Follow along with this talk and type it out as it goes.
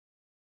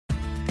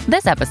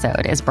This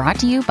episode is brought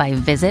to you by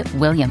Visit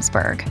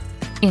Williamsburg.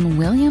 In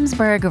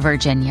Williamsburg,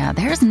 Virginia,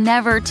 there's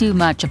never too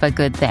much of a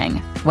good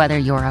thing. Whether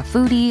you're a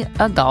foodie,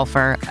 a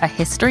golfer, a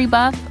history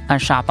buff, a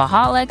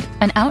shopaholic,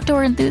 an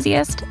outdoor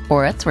enthusiast,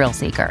 or a thrill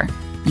seeker,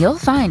 you'll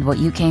find what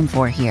you came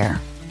for here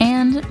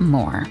and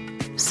more.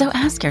 So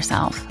ask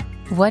yourself,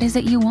 what is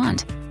it you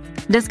want?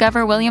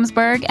 Discover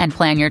Williamsburg and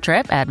plan your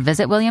trip at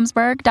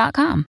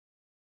visitwilliamsburg.com.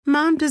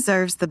 Mom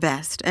deserves the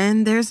best,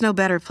 and there's no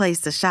better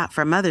place to shop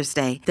for Mother's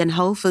Day than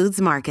Whole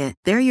Foods Market.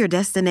 They're your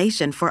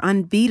destination for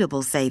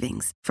unbeatable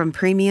savings, from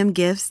premium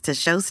gifts to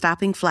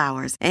show-stopping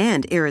flowers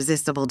and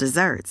irresistible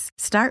desserts.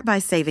 Start by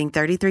saving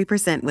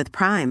 33% with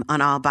Prime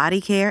on all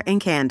body care and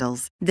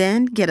candles.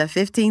 Then get a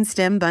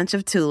 15-stem bunch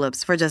of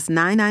tulips for just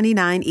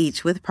 $9.99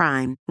 each with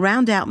Prime.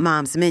 Round out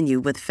Mom's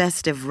menu with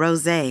festive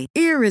rosé,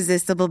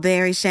 irresistible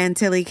berry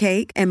chantilly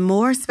cake, and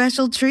more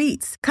special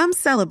treats. Come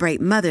celebrate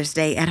Mother's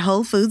Day at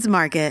Whole Foods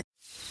Market.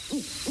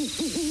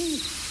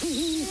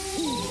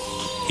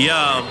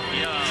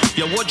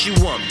 Yo, what do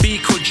you want?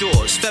 Beak or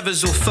jaws?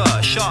 Feathers or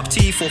fur? Sharp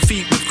teeth or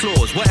feet with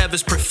claws?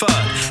 Whatever's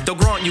preferred. They'll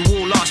grant you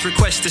all last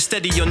requests to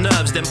steady your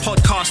nerves. Then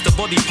podcast the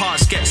body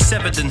parts get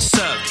severed and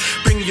served.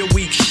 Bring your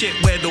weak shit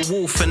where the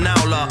wolf and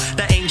owl are.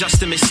 That ain't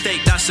just a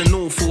mistake, that's an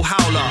awful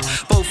howler.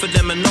 Both of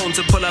them are known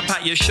to pull up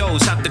at your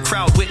shows. Have the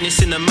crowd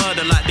witnessing a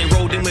murder like they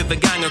rolled in with a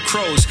gang of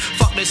crows.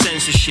 Fuck their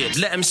censorship,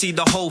 let them see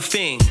the whole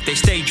thing. They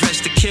stay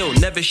dressed to kill,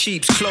 never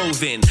sheep's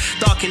clothing.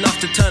 Dark enough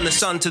to turn the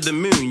sun to the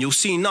moon. You'll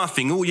see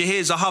nothing, all you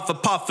hear is a huff a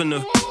puff and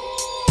a...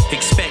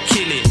 Expect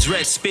killings,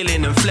 red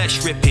spilling and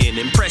flesh ripping.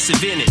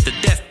 Impressive in it, the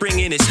death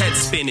bringing his head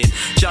spinning.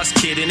 Just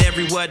kidding,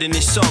 every word in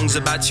his song's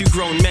about two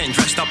grown men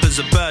dressed up as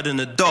a bird and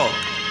a dog.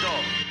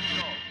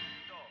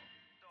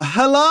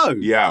 Hello.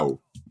 Yo.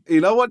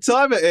 You know what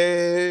time it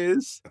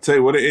is? I tell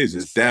you what it is.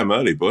 It's damn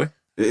early, boy.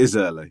 It is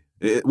early.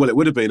 Well, it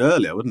would have been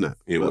earlier, wouldn't it?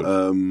 It would.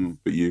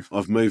 But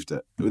I've moved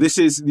it.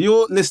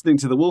 You're listening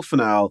to the Wolf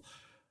and Owl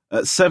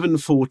at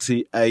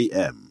 7:40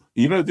 a.m.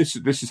 You know, this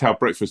is how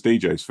breakfast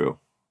DJs feel.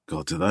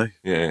 God, do they?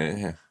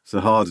 Yeah. It's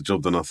a harder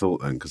job than I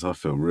thought then, because I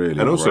feel really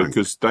And also ranked.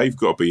 because they've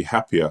got to be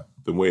happier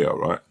than we are,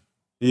 right?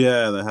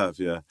 Yeah, they have,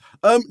 yeah.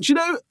 Do you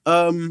know,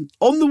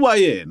 on the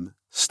way in,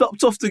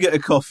 stopped off to get a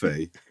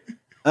coffee.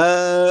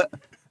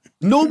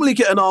 Normally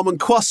get an almond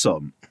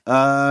croissant.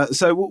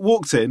 So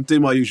walked in, do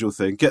my usual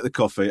thing, get the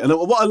coffee. And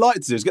what I like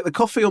to do is get the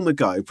coffee on the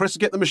go,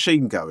 get the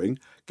machine going,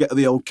 get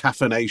the old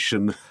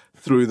caffeination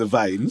through the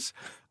veins.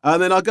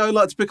 And then I go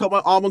to pick up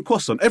my almond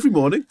croissant. Every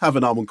morning, have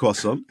an almond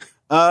croissant.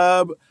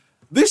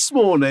 This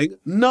morning,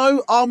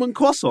 no almond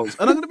croissants.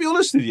 And I'm going to be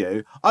honest with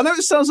you, I know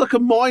it sounds like a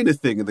minor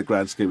thing in the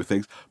grand scheme of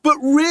things, but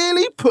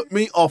really put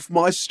me off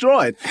my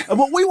stride. And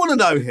what we want to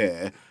know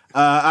here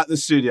at the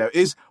studio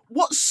is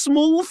what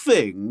small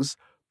things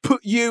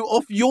put you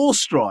off your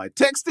stride.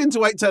 Text into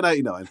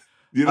 81089.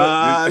 You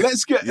know,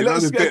 let's get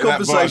a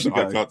conversation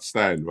going. I can't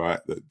stand, right?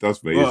 That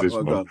does me. Right, is this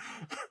well one?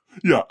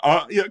 Yeah,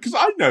 because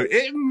I know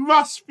it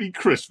must be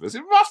Christmas.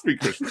 It must be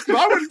Christmas.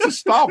 Because I went into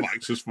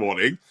Starbucks this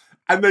morning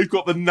and they've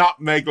got the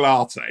nutmeg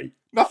latte.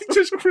 Nothing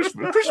says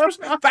Christmas. Christmas.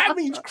 That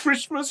means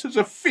Christmas has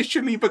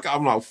officially begun.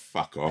 I'm like,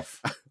 fuck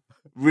off.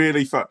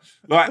 Really fuck.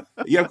 Like,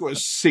 I've got a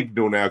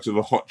signal now because of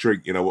a hot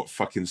drink. You know what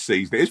fucking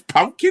season it is?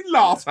 Pumpkin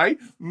latte.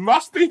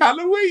 Must be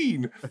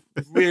Halloween.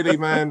 Really,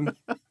 man.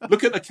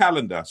 Look at the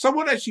calendar.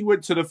 Someone actually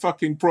went to the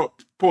fucking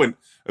point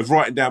of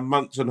writing down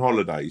months and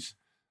holidays.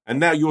 And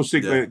now you're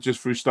signaling it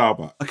just through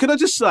Starbucks. Can I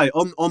just say,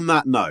 on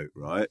that note,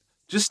 right,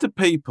 just to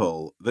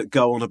people that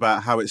go on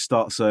about how it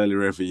starts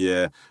earlier every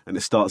year and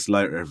it starts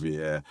later every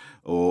year,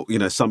 or,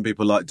 some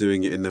people like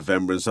doing it in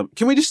November and some,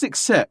 can we just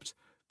accept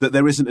that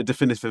there isn't a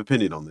definitive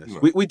opinion on this?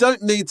 No. We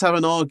don't need to have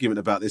an argument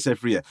about this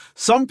every year.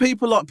 Some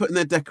people like putting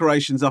their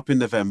decorations up in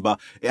November.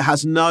 It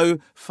has no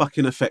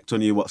fucking effect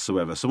on you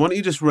whatsoever. So why don't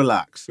you just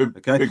relax,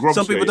 okay? Big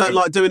Some people don't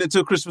like doing it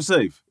till Christmas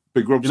Eve.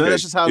 Big Rob,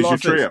 that's just how life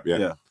is. Your tree is. up yet?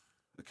 Yeah.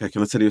 Okay,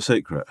 can I tell you a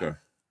secret? Okay.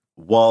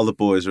 While the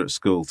boys are at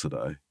school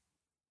today,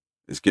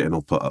 it's getting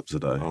all put up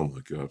today. Oh,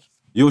 my God.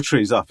 Your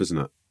tree's up, isn't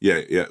it?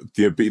 Yeah.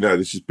 But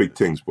this is big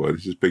things, boy.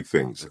 This is big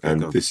things. Okay,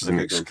 and this is an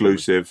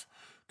exclusive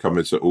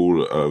coming to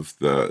all of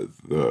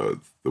the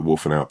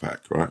Wolf and Owl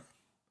pack, right?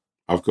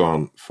 I've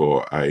gone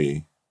for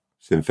a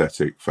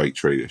synthetic fake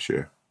tree this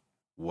year.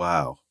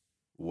 Wow.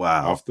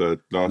 After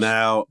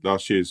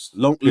last year's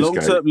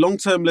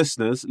long-term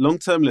listeners,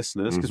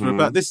 because we're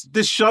about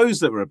this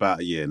shows that we're about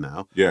a year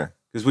now. Yeah.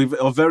 Because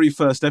our very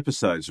first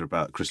episodes are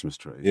about Christmas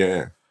trees.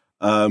 Yeah.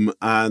 I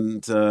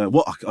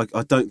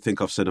don't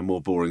think I've said a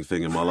more boring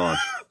thing in my life.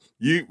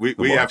 We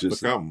have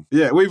become.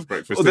 Yeah,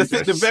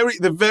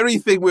 the very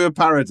thing we were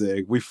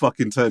parodying, we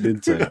fucking turned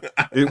into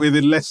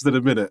within less than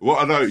a minute.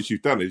 What I noticed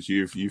you've done is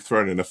you've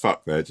thrown in a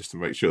fuck there just to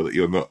make sure that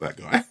you're not that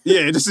guy.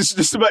 Yeah,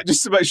 just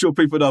to make sure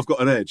people know I've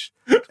got an edge.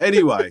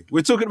 Anyway,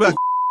 we're talking about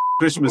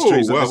Christmas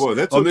trees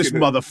on this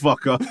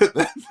motherfucker.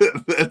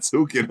 They're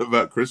talking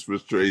about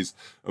Christmas trees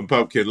and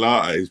pumpkin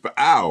lattes, but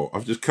ow,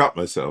 I've just cut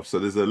myself, so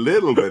there's a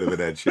little bit of an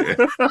edge here.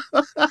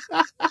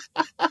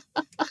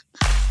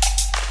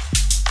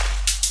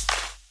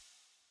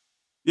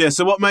 Yeah.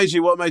 So what made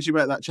you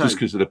make that change? Just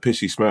because of the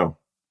pissy smell.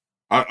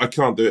 I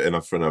can't do it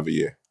enough for another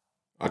year.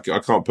 I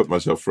can't put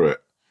myself through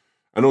it.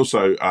 And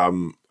also,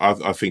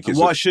 I think it's...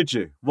 Why should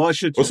you?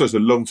 Also, it's a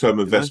long-term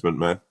investment,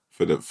 man,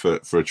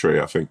 for a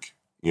tree, I think.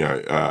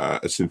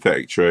 A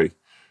synthetic tree.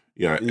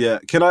 Yeah.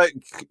 Can I...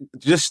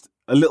 Just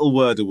a little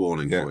word of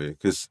warning for you,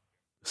 because...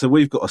 So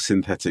we've got a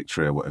synthetic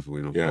tree or whatever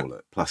we want to call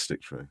it,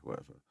 plastic tree,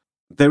 whatever.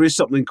 There is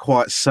something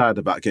quite sad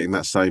about getting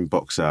that same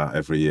box out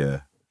every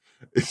year.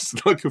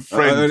 It's like a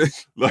friend,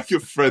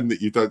 that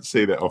you don't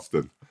see that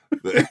often.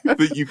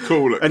 That you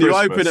call at and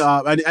Christmas. You open it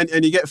up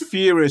and you get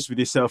furious with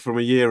yourself from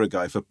a year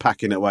ago for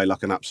packing it away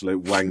like an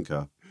absolute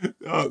wanker.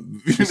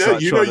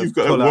 You've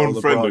got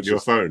one friend on your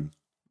phone.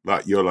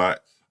 Like you're like,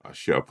 oh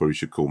shit, I probably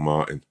should call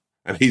Martin.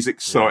 And he's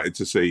excited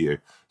to see you.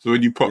 So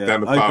when you pop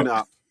down the pub, open it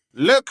up.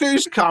 Look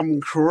who's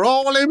come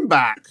crawling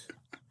back.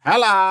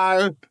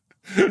 Hello.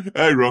 Hey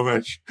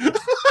Ramesh.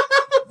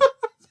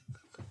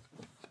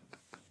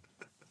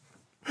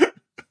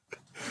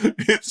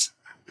 It's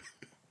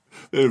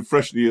an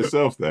impression of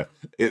yourself there.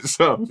 It's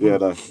yeah,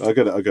 no, I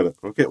get it. I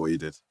get what you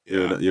did.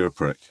 You're a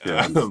prick.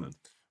 Yeah,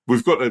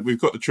 we've got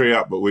the tree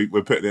up, but we're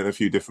putting it in a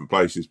few different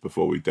places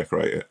before we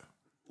decorate it.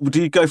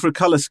 Do you go for a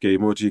colour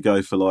scheme or do you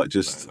go for like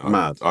just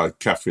mad?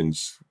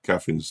 Catherine's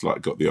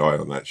like got the eye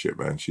on that shit,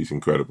 man. She's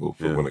incredible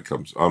when it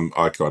comes.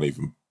 I can't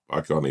even.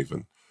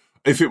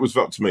 If it was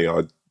up to me,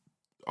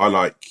 I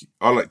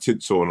like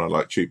tinsel and I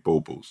like cheap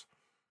baubles.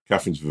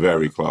 Catherine's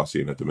very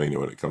classy in her demeanour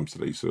when it comes to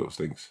these sort of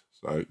things.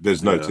 So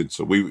there's no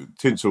tinsel. We've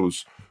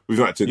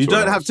not had tinsel. You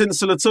don't have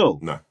tinsel at all?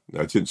 No,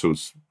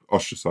 tinsel's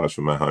ostracised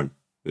from our home.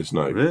 There's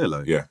no.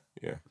 Really? Yeah.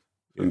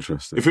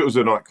 Interesting. If it was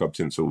a nightclub,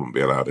 tinsel wouldn't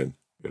be allowed in.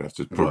 You'd have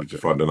to probably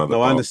find another. No,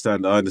 bar. I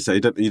understand.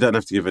 You don't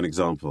have to give an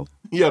example.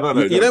 Yeah,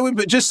 no.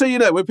 Just so you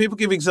know, when people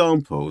give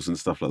examples and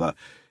stuff like that,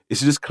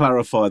 it's to just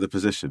clarify the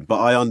position. But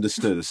I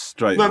understood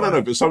straight away.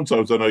 No. But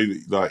sometimes I know,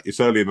 like,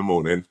 it's early in the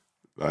morning.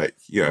 Like,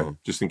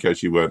 just in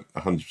case you weren't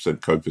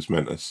 100% compos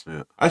mentis.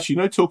 Yeah.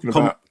 Actually, talking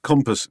about...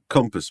 Compos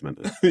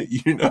mentis.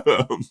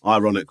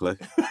 Ironically.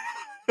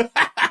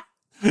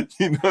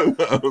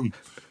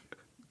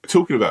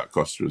 Talking about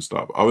Costa and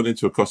stuff, I went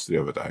into a Costa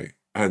the other day,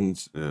 and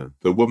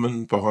the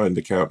woman behind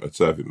the counter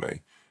serving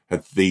me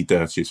had the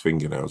dirtiest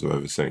fingernails I've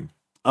ever seen.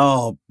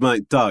 Oh,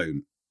 mate,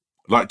 don't.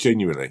 Like,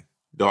 genuinely.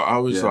 I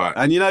was like...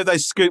 And they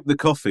scoop the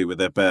coffee with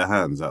their bare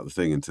hands out the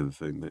thing into the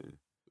thing, don't you?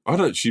 I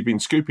don't... She'd been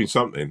scooping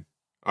something.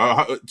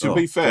 To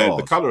be fair, God.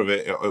 The colour of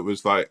it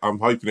was like, I'm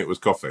hoping it was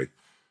coffee.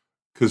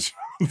 Because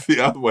the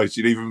other way,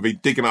 she'd even be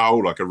digging a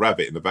hole like a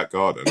rabbit in the back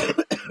garden.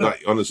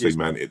 Like, honestly,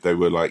 man, they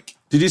were like...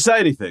 Did you say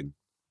anything?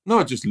 No,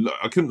 I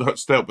couldn't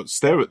help but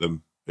stare at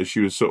them as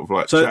she was sort of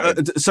like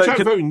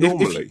chatting very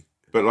normally,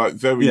 but like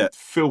very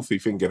filthy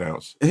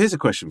fingernails. Here's a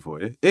question for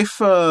you.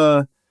 If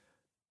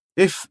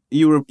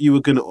you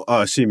were going to...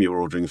 I assume you were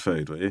ordering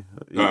food, were you?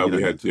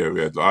 We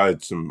had. I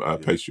had some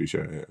pastry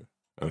and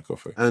a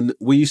coffee. And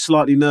were you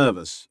slightly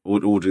nervous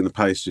ordering the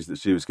pastries that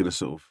she was going to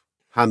sort of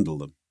handle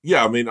them?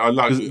 Yeah, I mean, I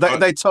like...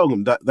 They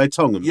tongue them. They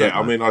tongue them. Yeah,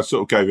 I mean, I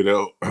sort of gave a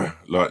little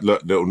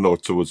little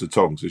nod towards the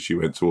tongs as she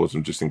went towards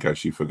them, just in case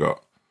she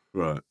forgot.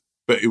 Right.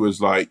 But it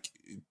was like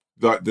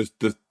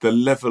the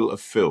level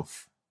of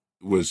filth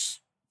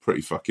was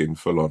pretty fucking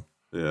full on.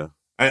 Yeah.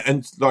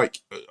 And like,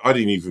 I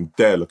didn't even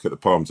dare look at the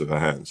palms of her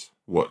hands,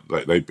 what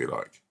they'd be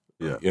like.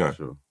 Yeah,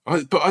 sure.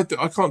 I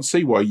can't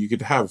see why you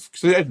could have,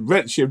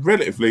 because she had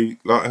relatively,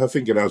 like, her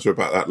fingernails were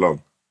about that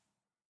long.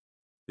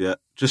 Yeah.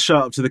 Just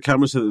shout up to the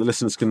camera so that the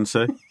listeners can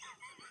see.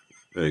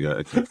 There you go.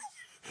 Okay.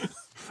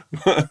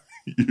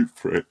 You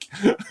prick.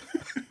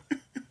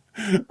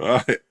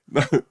 Right.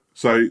 No.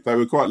 So they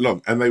were quite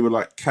long, and they were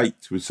like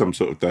caked with some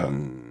sort of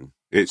dirt.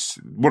 It's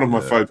one of my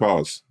faux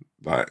pas,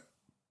 like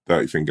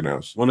dirty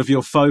fingernails. One of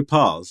your faux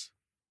pas?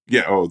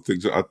 Yeah,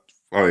 things that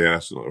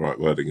that's not the right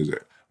wording, is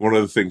it? One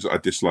of the things that I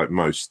dislike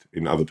most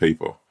in other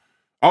people.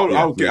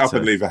 I'll get up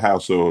and leave a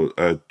house or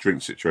a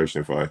drink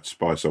situation if I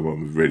spy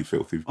someone with really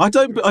filthy... I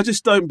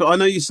just don't, but I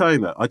know you're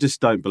saying that. I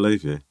just don't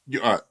believe you.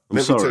 Let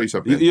me tell you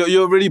something.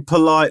 You're a really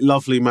polite,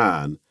 lovely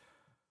man.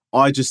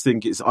 I just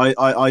think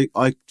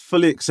I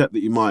fully accept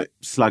that you might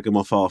slag them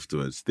off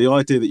afterwards. The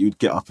idea that you'd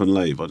get up and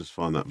leave, I just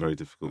find that very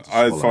difficult to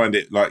swallow. I find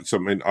it like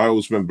something... I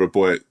always remember a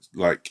boy,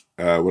 like,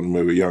 when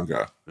we were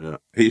younger,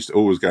 he used to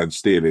always go and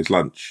steal his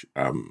lunch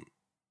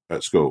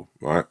at school,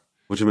 right?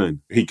 What do you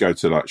mean? He'd go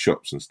to, like,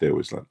 shops and steal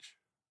his lunch.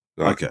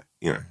 Like, okay.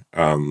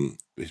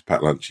 His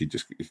packed lunch,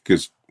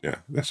 because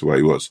that's the way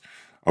he was.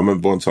 I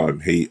remember one time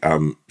he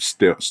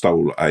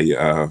stole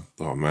a...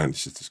 oh, man,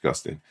 this is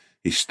disgusting.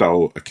 He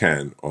stole a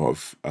can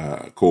of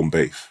corned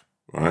beef,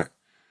 right?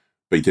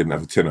 But he didn't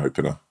have a tin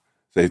opener.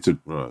 So he had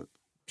to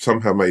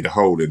somehow made a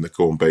hole in the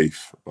corned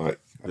beef, like,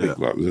 I think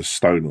like with a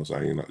stone or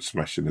something, like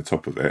smashing the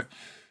top of it.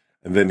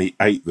 And then he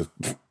ate the...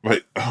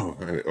 Wait,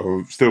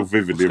 I'm still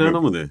vividly... What's going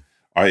on with you?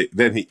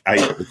 Then he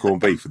ate the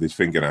corned beef with his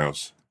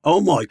fingernails. Oh,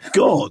 my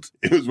God.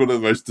 It was one of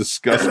the most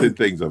disgusting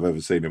things I've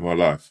ever seen in my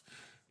life.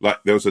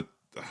 Like, there was and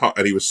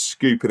he was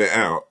scooping it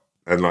out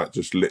and, like,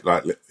 just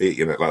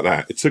eating it like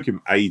that. It took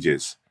him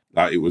ages.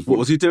 Like it was. What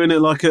was he doing?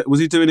 Was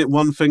he doing it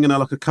one fingernail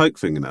like a Coke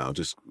fingernail,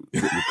 just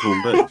with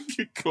corned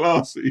beef?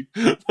 Classy,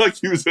 like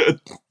he was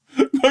at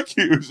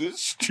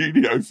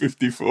Studio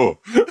 54.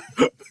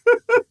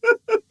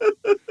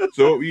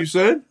 So what were you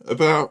saying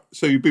about?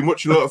 So you've been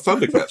watching a lot of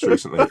Thundercats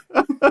recently?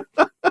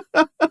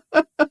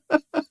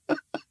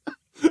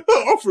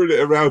 Offering it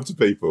around to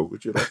people.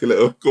 Would you like a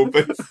little corned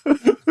beef?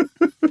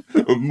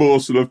 A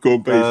morsel of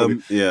corned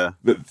beef? Yeah.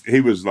 But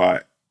he was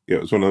like, yeah,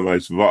 it was one of the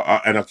most,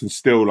 and I can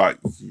still like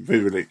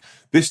vividly.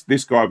 This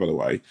guy, by the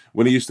way,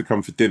 when he used to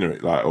come for dinner,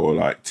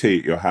 or tea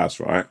at your house,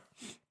 right?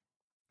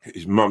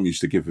 His mum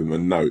used to give him a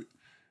note,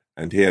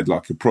 and he had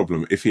like a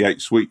problem. If he ate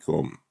sweet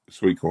corn,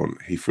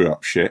 he threw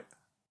up shit.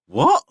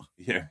 What?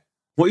 Yeah.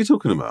 What are you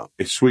talking about?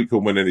 If sweet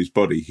corn went in his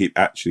body, he'd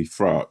actually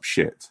throw up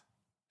shit.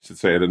 So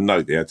he had a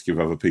note they had to give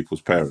other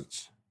people's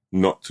parents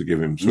not to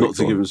give him sweet corn. Not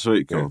to give him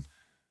sweet corn.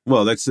 Yeah.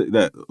 Well,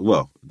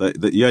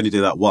 you only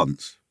do that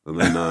once, and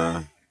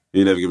then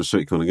you never give him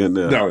sweet corn again,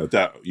 do you? No,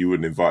 that you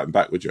wouldn't invite him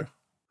back, would you?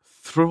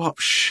 Threw up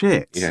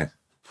shit. Yeah.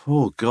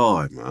 Poor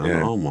guy, man.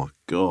 Yeah. Oh my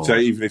god. So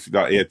even if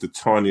he had the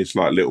tiniest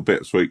little bit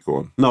of sweet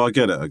corn. No, I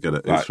get it. He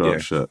threw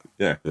up shit.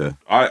 Yeah. Yeah.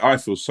 I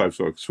feel so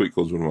sorry. Sweet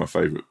corn's one of my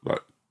favourite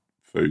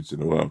foods in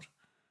the world.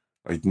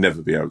 I'd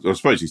never be able to. I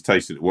suppose he's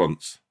tasted it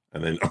once,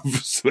 and then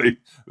obviously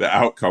the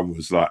outcome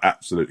was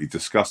absolutely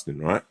disgusting,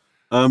 right?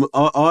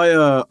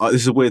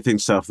 This is a weird thing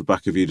to say off the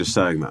back of you just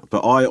saying that,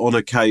 but I on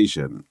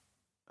occasion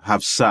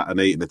have sat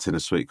and eaten a tin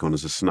of sweet corn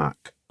as a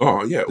snack.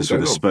 Oh yeah, just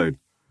with a spoon.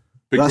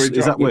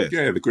 Is that weird?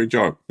 Yeah, the Green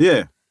Giant.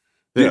 Yeah.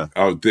 Yeah.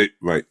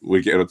 Mate,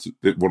 we're getting on to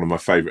one of my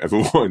favourite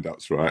ever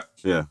wind-ups, right?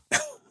 Yeah.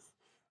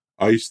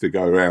 I used to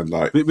go around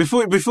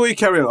Before you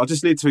carry on, I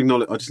just need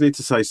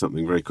to say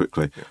something very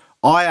quickly. Yeah.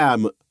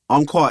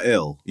 I'm quite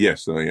ill.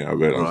 Yes, I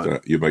realise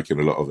that. You're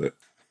making a lot of it.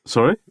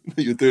 Sorry?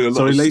 You're doing a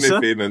lot of Lisa?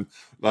 sniffing and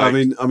I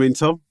mean,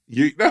 Tom?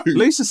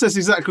 Lisa says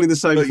exactly the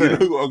same thing. You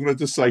know what I'm going to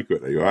just say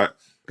quickly, right?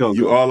 Go on.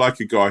 You are like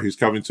a guy who's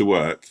coming to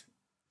work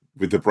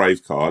with the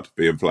Brave card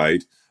being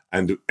played,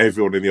 and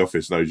everyone in the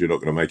office knows you're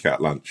not going to make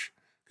out lunch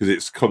because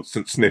it's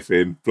constant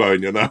sniffing,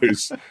 blowing your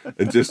nose,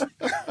 and just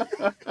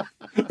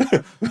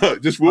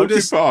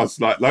walking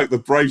past like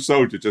the brave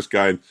soldier, just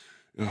going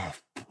like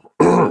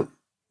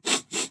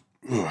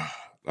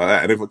that,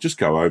 and everyone just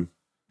go home,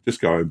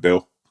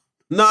 Bill.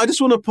 No, I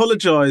just want to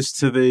apologise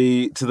to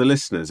the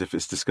listeners if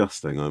it's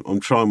disgusting.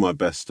 I'm trying my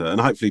best to,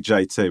 and hopefully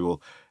JT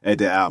will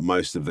edit out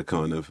most of the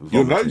kind of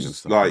your vomiting nose. And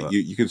stuff like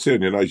you can see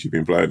on your nose you've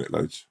been blowing it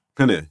loads.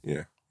 Can you?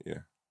 Yeah.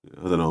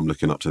 I don't know. I'm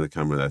looking up to the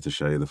camera there to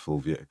show you the full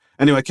view.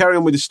 Anyway, carry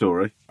on with the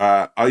story.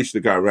 I used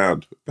to go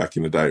around back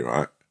in the day,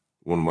 right?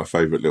 One of my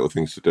favourite little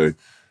things to do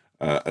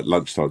at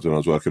lunchtimes when I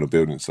was working on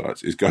building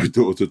sites is go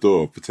door to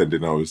door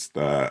pretending I was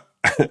a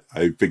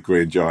big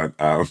Green Giant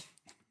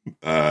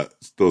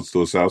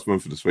door-to-door salesman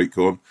for the sweet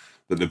corn,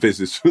 that the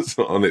business was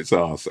on its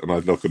arse, and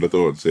I'd knock on the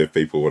door and see if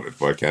people wanted to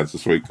buy cans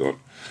of sweet corn.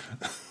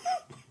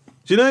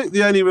 Do you know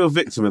the only real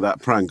victim of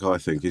that prank, I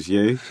think, is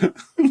you?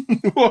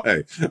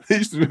 Why? It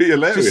used to be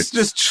hilarious.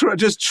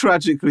 Just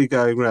tragically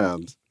going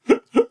round.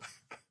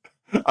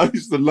 I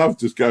used to love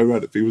just going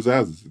around at people's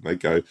houses and they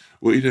go,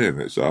 "What are you doing?"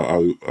 It's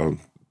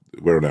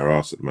we're on our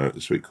arse at the moment.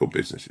 The sweet corn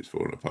business is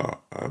falling apart.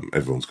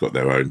 Everyone's got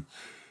their own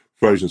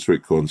frozen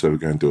sweet corn, so we're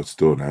going door to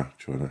door now,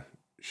 trying to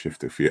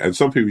shift a few. And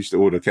some people used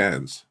to order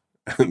cans,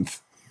 and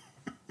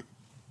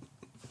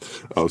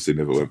obviously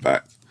never went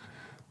back.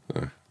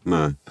 So.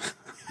 No.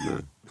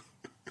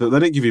 They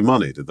didn't give you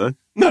money, did they?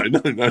 No.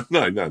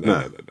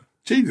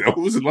 Jeez, I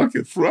wasn't like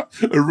a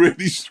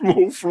really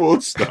small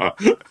fraudster.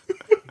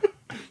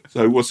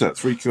 So what's that?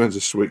 3 cans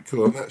of sweet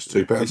corn? That's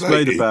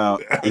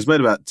 £2. He's made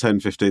about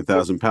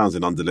 £10,000-15,000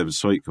 in undelivered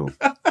sweet corn.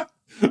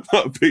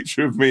 A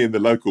picture of me in the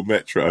local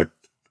metro.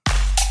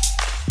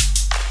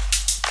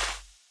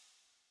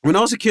 When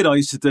I was a kid, I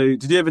used to do.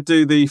 Did you ever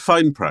do the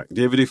phone prank? Did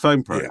you ever do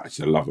phone prank? Yeah, I used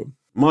to love them.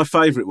 My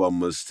favourite one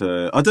was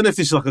to. I don't know if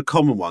this is like a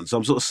common one, so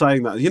I'm sort of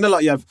saying that. You know,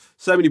 like you have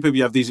so many people,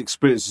 you have these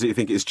experiences that you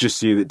think it's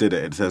just you that did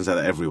it. It turns out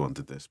that everyone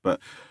did this. But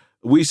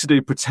we used to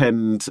do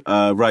pretend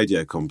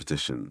radio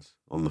competitions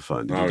on the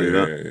phone. Did you do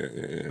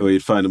that? Yeah. Or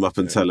you'd phone them up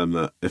and tell them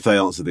that if they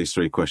answered these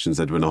 3 questions,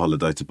 they'd win a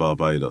holiday to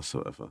Barbados or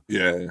whatever.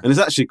 Yeah. And it's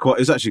actually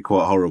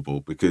quite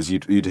horrible because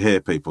you'd hear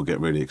people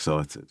get really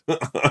excited.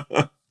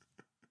 I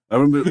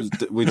remember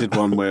we did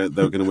one where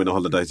they were going to win a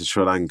holiday to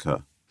Sri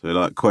Lanka. So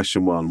like,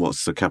 question 1,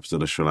 what's the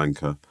capital of Sri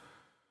Lanka?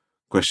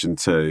 Question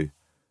 2,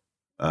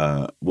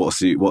 what's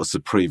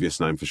the previous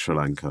name for Sri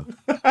Lanka?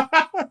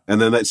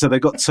 And then they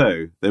got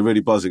 2. They're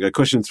really buzzing.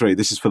 Question 3,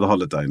 this is for the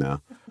holiday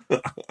now.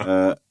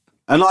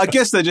 And I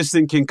guess they're just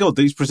thinking, God,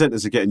 these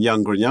presenters are getting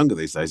younger and younger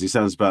these days. He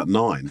sounds about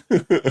 9.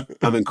 And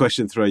then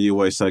question 3, you're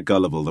always so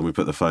gullible. Then we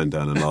put the phone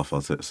down and laugh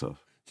our tits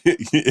off.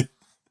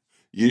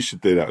 You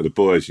should do that with the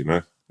boys, you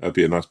know. That'd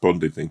be a nice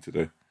bonding thing to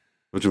do.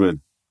 What do you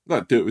mean?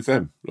 Like, do it with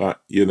them. Like,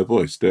 you and the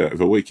boys, do it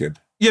over a weekend.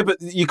 Yeah,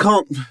 but you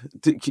can't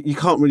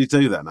really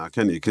do that now,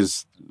 can you?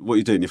 Because what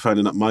you're doing, you're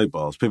phoning up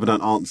mobiles. People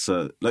don't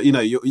answer. Like, you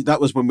know, that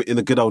was when in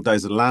the good old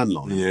days of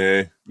landline.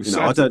 Yeah. You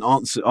know, I don't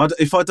answer.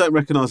 If I don't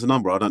recognise a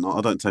number, I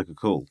don't take a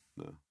call.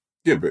 No.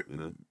 Yeah, but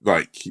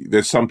like,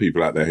 there's some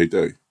people out there who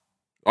do.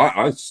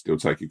 I still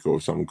take a call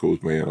if someone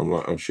calls me and I'm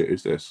like, oh shit,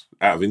 who's this?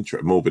 Out of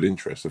interest, morbid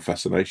interest, of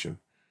fascination.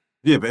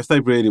 Yeah, but if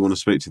they really want to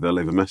speak to you, they'll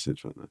leave a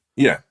message, won't they?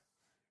 Yeah.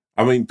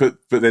 I mean, but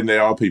then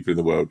there are people in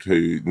the world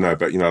who know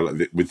about,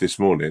 like with This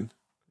Morning,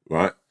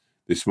 right?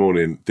 This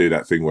Morning do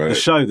that thing where... The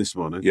show This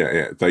Morning?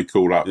 Yeah. They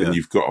call up and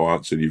you've got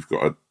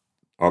to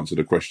answer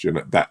the question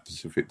at that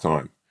specific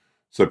time.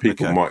 So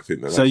people might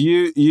think that... So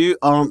you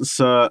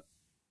answer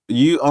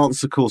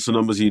calls to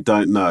numbers you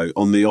don't know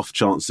on the off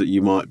chance that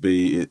you might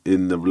be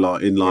in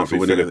line for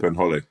winning. Philip and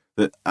Holly.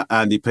 That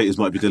Andy Peters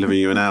might be delivering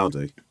you an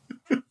Audi.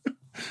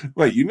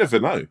 Wait, you never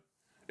know.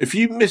 If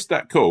you missed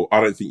that call,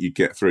 I don't think you'd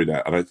get through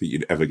that. I don't think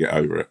you'd ever get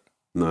over it.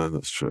 No,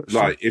 that's true.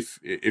 Like,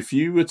 if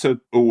you were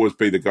to always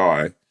be the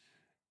guy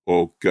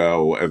or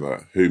girl or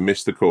whatever who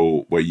missed the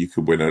call where you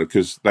could win it,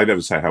 because they never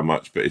say how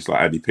much, but it's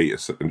like Andy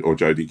Peters or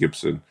Josie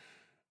Gibson,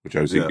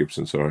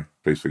 sorry,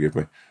 please forgive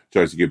me.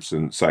 Josie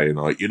Gibson saying,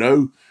 like,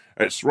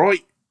 it's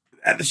right.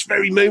 At this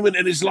very moment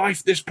in his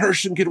life, this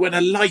person could win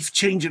a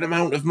life-changing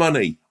amount of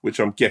money, which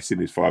I'm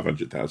guessing is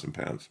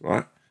 £500,000,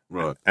 right?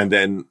 Right. And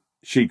then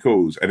she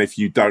calls, and if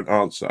you don't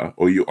answer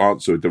or you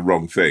answer the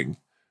wrong thing,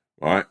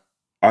 right,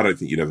 I don't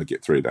think you'd ever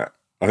get through that.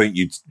 I think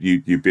you'd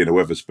be in a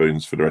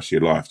Wetherspoons for the rest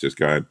of your life, just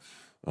going,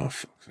 oh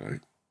fuck's sake,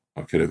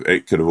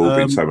 it could have all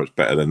been so much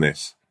better than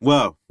this.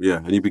 Well, yeah,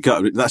 and you'd be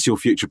gutted. That's your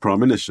future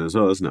Prime Minister as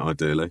well, isn't it?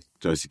 Ideally,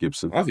 Josie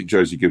Gibson. I think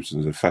Josie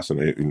Gibson's a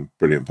fascinating,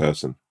 brilliant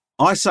person.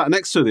 I sat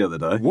next to her the other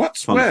day. What?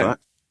 Fun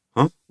fact.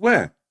 Huh?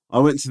 Where? I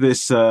went to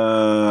this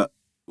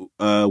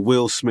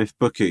Will Smith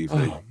book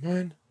evening. Oh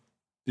man,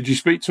 did you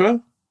speak to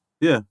her?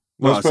 Yeah.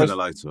 Well, I said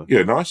hello to her.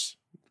 Yeah, nice.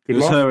 Good It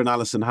was laugh. her and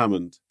Alison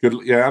Hammond. Good.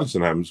 Yeah,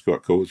 Alison Hammond's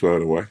got cool as well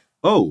in a way.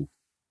 Oh.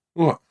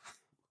 What?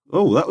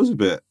 Oh, that was a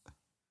bit...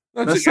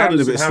 That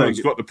sounded a bit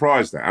Hammond's got the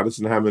prize now.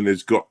 Alison Hammond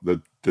has got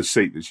the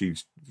seat that she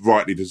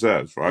rightly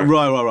deserves, right?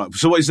 Right.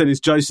 So what you're saying is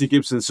Josie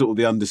Gibson's sort of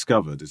the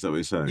undiscovered, is that what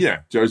you're saying?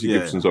 Yeah, Josie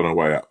Gibson's on her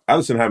way up.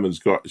 Alison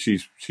Hammond's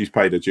she's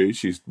paid her dues.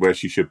 She's where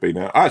she should be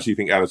now. I actually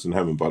think Alison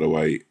Hammond, by the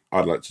way,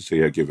 I'd like to see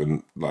her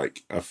given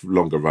like a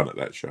longer run at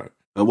that show.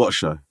 At what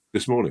show?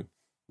 This Morning.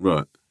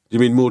 Right. Do you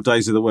mean more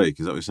days of the week?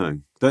 Is that what you're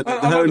saying?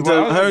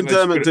 Her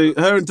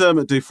and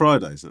Dermot do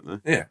Fridays,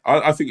 don't they? Yeah,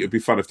 I think it'd be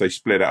fun if they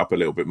split it up a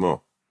little bit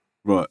more.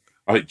 Right.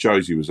 I think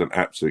Josie was an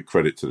absolute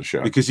credit to the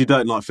show. Because you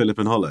don't like Philip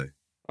and Holly?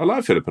 I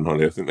like Philip and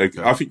Holly. I think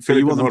Philip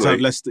you want and them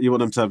Holly... You want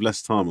them to have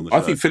less time on the show?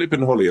 I think Philip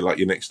and Holly are like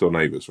your next door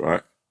neighbours,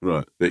 right?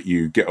 Right. That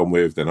you get on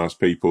with. They're nice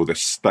people. They're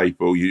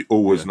staple. You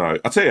always know.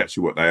 I'll tell you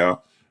actually what they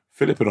are.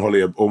 Philip and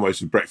Holly are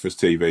almost breakfast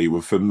TV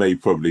would, for me,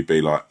 probably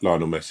be like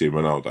Lionel Messi and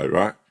Ronaldo,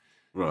 right?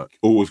 Right.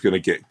 Always going to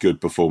get good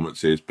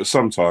performances. But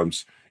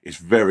sometimes it's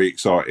very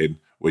exciting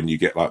when you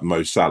get like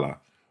Mo Salah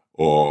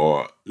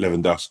or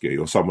Lewandowski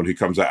or someone who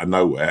comes out of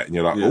nowhere and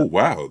you're like, oh,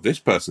 wow, this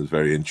person's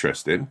very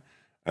interesting.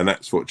 And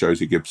that's what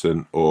Josie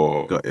Gibson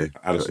or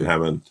Alison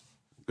Hammond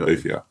do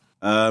for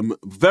you.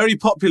 Very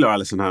popular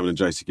Alison Hammond and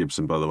Josie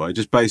Gibson, by the way,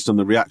 just based on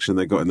the reaction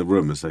they got in the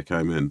room as they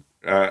came in.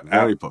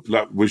 Very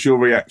popular. Was your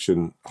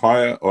reaction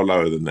higher or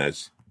lower than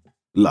theirs?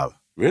 Low.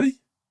 Really?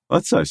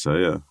 I'd say so,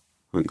 yeah.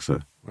 I think so.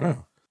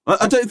 Wow.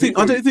 I don't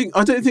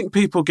think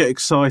people get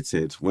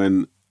excited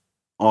when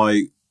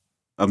I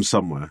am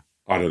somewhere.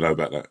 I don't know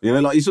about that.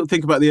 Like you sort of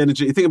think about the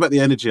energy. You think about the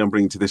energy I'm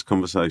bringing to this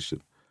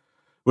conversation.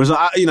 Whereas,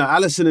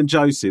 Alison and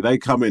Josie, they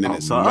come in and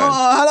it's like,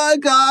 oh, hello,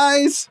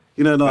 guys.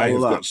 Like they've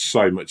all that. got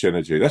so much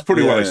energy. That's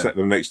probably why they sat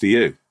them next to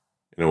you,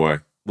 in a way.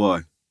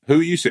 Why? Who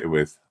are you sitting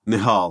with?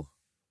 Nihal.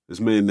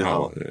 It's me and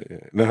Nihal. Oh, yeah.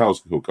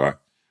 Nihal's a cool guy.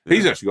 Yeah.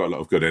 He's actually got a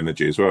lot of good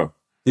energy as well.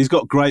 He's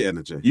got great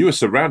energy. You were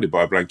surrounded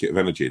by a blanket of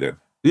energy then.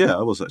 Yeah,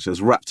 I was actually. I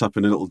was wrapped up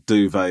in a little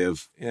duvet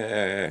of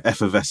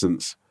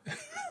effervescence.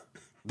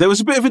 There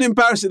was a bit of an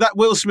embarrassing... That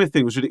Will Smith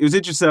thing was really... It was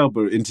Idris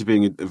Elba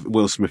interviewing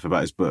Will Smith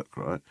about his book,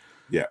 right?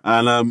 Yeah.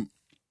 And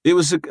it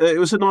was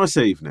a nice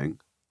evening.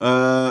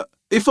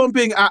 If I'm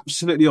being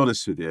absolutely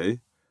honest with you,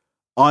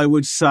 I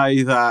would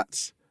say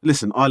that...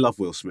 Listen, I love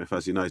Will Smith,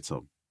 as you know,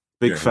 Tom.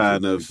 He's a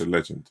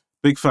legend.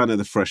 Big fan of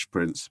The Fresh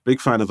Prince.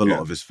 Big fan of a lot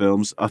of his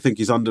films. I think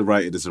he's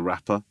underrated as a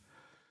rapper.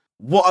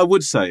 What I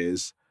would say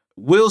is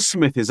Will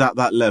Smith is at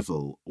that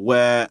level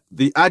where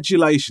the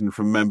adulation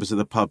from members of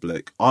the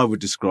public I would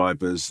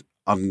describe as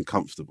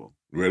uncomfortable.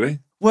 Really?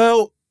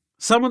 Well,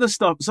 some of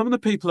the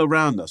people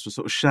around us were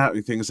sort of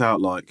shouting things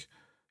out like,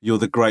 you're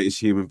the greatest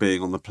human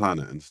being on the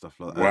planet and stuff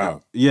like that.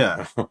 Wow.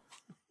 Yeah.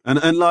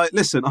 and like,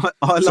 listen, I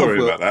love Sorry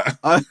Will.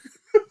 about that.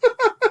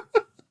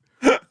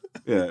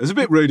 Yeah, it was a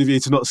bit rude of you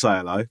to not say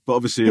hello, but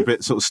obviously a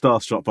bit sort of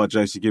starstruck by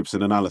Josie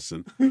Gibson and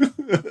Alison.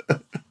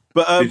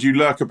 But did you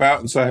lurk about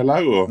and say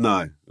hello, or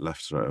no?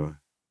 Left straight away.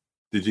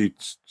 Did you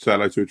say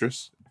hello to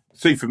Idris?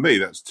 See, for me,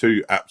 that's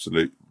two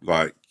absolute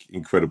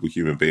incredible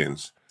human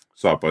beings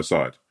side by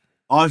side.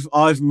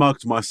 I've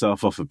mugged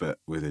myself off a bit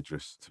with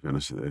Idris, to be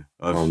honest with you.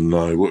 Oh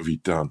no, what have you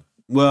done?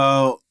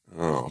 Well,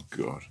 oh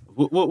god,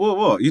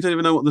 what? You don't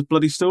even know what the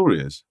bloody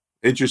story is.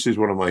 Idris is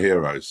one of my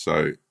heroes,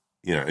 so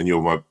and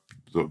you're my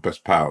sort of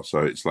best pal, so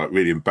it's like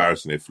really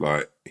embarrassing if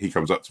like he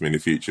comes up to me in the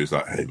future, it's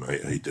like, hey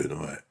mate, how you doing,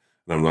 all right?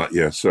 And I'm like,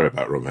 yeah, sorry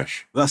about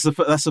Ramesh. That's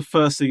the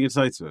first thing you'd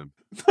say to him.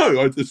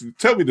 No,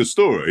 tell me the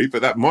story,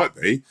 but that might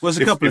be. Well, there's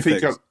a couple of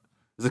things.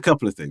 There's a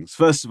couple of things.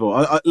 First of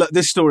all, look,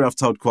 this story I've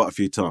told quite a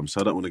few times,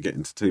 so I don't want to get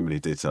into too many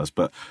details.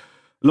 But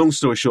long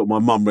story short, my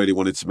mum really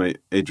wanted to meet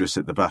Idris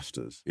at the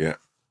BAFTAs. Yeah.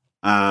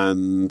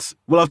 And,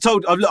 well,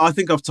 I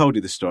think I've told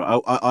you this story.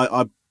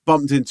 I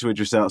bumped into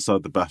Idris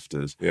outside the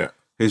BAFTAs. Yeah.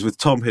 He was with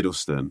Tom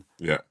Hiddleston.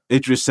 Yeah.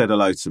 Idris said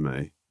hello to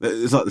me.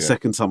 It was like the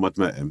second time I'd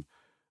met him.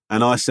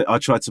 And I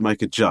tried to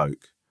make a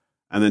joke.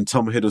 And then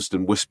Tom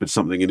Hiddleston whispered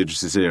something in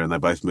Idris's ear and they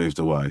both moved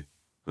away.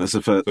 That's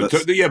the first.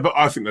 Yeah, but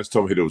I think that's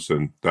Tom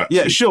Hiddleston. But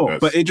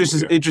Idris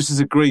has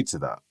agreed to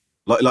that.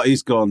 Like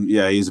he's gone.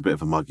 Yeah, he's a bit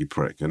of a muggy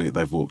prick, and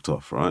they've walked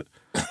off. Right?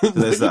 So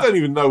you don't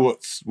even know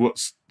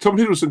what's. Tom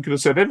Hiddleston could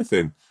have said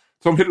anything.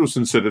 Tom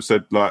Hiddleston should have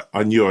said like,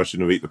 "I knew I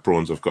shouldn't have eaten the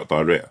prawns. I've got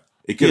diarrhea."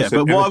 He could have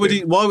said why anything. would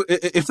he? Why,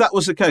 if that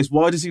was the case,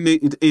 why does he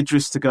need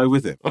Idris to go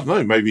with him? I don't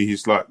know. Maybe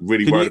he's like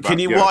really worried about. Can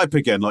you wipe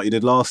again like you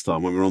did last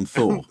time when we were on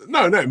Thor?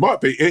 No, it might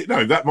be.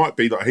 That might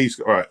be like he's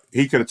all right.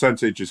 He could have turned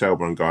to Idris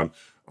Elba and gone,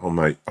 "Oh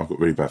mate, I've got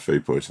really bad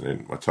food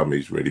poisoning. My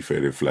tummy's really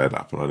feeling flared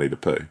up, and I need a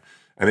poo."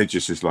 And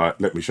Idris is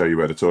like, "Let me show you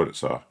where the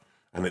toilets are."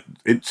 And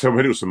Tom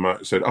Hiddleston might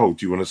have said, "Oh,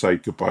 do you want to say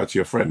goodbye to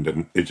your friend?"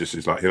 And Idris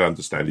is like, "He'll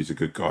understand. He's a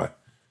good guy."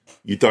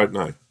 You don't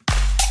know.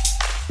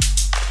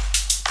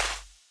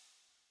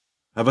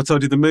 Have I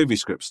told you the movie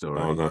script story?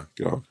 Oh no,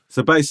 go on.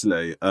 So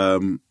basically,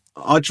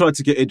 I tried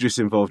to get Idris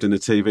involved in a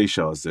TV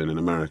show I was doing in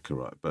America,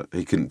 right? But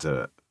he couldn't do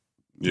it.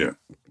 Yeah.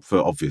 For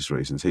obvious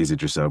reasons. He's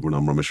Idris Elba and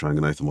I'm Ramesh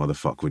Ranganathan. Why the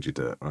fuck would you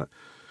do it, right?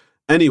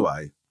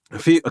 Anyway,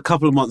 a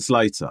couple of months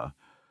later,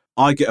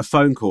 I get a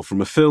phone call from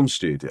a film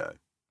studio,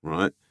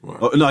 right?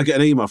 I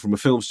get an email from a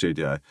film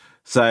studio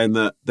saying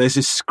that there's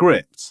this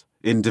script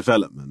in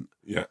development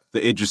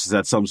that Idris has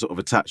had some sort of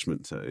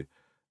attachment to,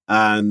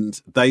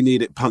 and they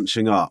need it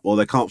punching up, or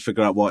they can't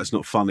figure out why it's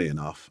not funny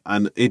enough.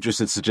 And Idris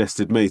had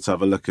suggested me to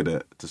have a look at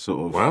it to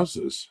sort of...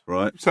 Wowzers.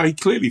 Right? So he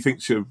clearly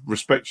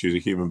respects you as a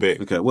human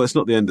being. Okay, well, it's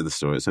not the end of the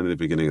story. It's only the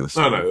beginning of the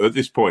story. No, at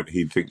this point,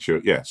 he thinks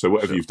you're... Yeah, so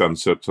whatever you've done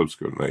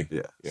subsequently.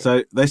 Yeah.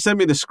 So they send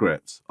me the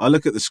script. I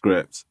look at the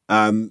script,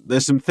 and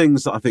there's some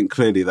things that I think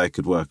clearly they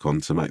could work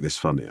on to make this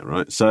funnier,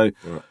 right? So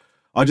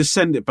I just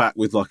send it back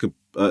with like a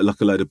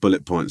load of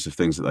bullet points of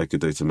things that they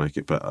could do to make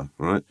it better,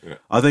 right? Yeah.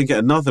 I then get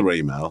another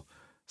email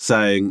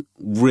saying,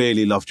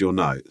 really loved your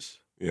notes.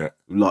 Yeah.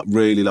 Like,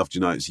 really loved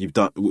your notes.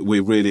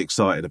 We're really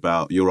excited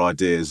about your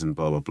ideas and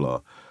blah, blah,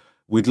 blah.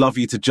 We'd love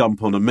you to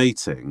jump on a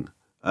meeting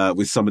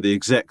with some of the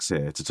execs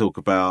here to talk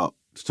about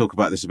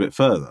this a bit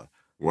further.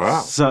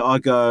 Wow. So I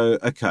go,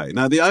 okay.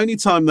 Now, the only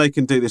time they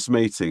can do this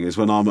meeting is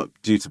when I'm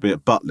due to be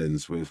at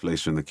Butlins with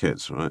Lisa and the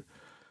kids, right?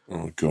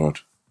 Oh, God.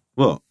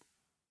 What?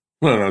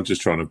 Well, I'm just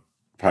trying to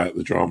pay out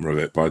the drama of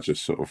it by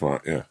just sort of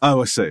like, yeah.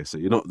 Oh, I see. So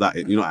you're not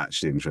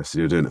actually interested.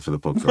 You're doing it for the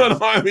podcast. Well,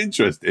 I'm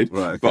interested,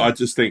 right, okay. But I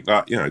just think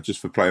that, just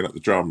for playing up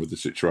the drama of the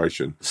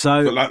situation.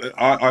 So, but like,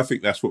 I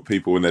think that's what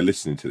people, when they're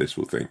listening to this,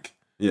 will think.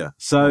 Yeah.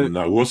 So, oh,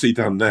 no, what's he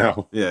done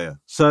now? Yeah.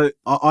 So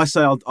I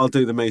say I'll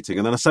do the meeting,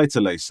 and then I say to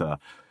Lisa,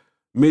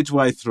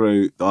 midway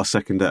through our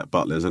second day at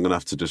Butler's, I'm going to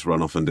have to just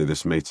run off and do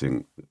this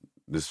meeting,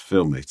 this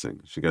film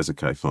meeting. She goes,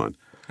 okay, fine.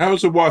 How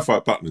was the Wi-Fi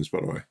at Butlins, by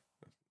the way?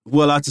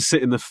 Well, I had to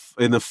sit in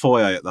the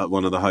foyer at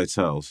one of the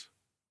hotels.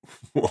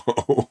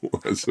 Whoa,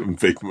 that's a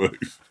big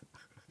move.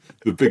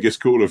 The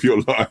biggest call of your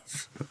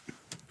life.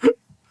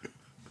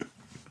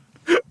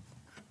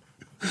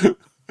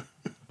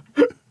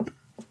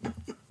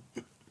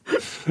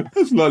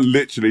 That's like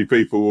literally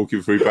people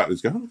walking through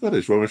Butlins going, oh my God,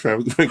 it's Ramesh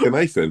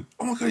Ranganathan.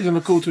 Oh my God, he's on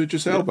a call to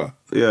Idris Elba.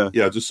 Yeah.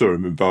 Yeah, I just saw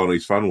him in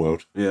Barney's Fun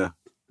World. Yeah.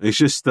 He's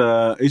just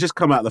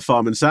come out of the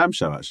Farm and Sam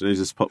show, actually. He's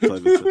just popped over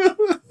to...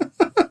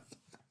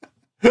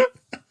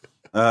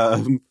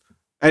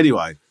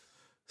 Anyway,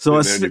 so I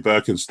your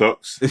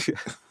Birkenstocks.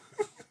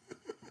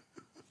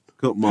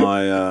 Got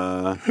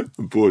my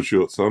board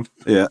shorts on.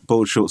 Yeah,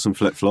 board shorts and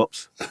flip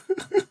flops.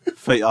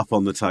 Feet up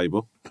on the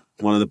table.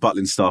 One of the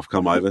Butlin staff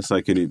come over,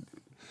 so can you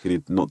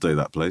not do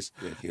that, please?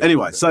 Yeah,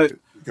 anyway, so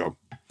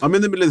I'm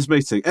in the middle of this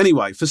meeting.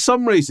 Anyway, for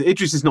some reason,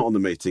 Idris is not on the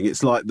meeting.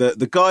 It's like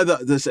the guy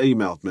that's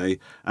emailed me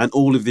and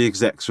all of the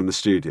execs from the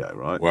studio,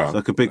 right? Wow, it's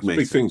like a big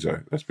meeting. Big things, though.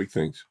 That's big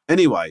things.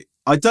 Anyway,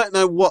 I don't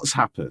know what's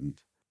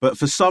happened. But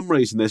for some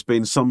reason, there's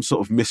been some sort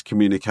of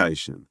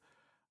miscommunication.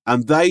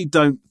 And they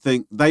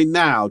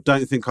now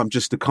don't think I'm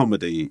just a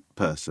comedy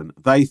person.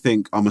 They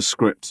think I'm a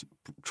script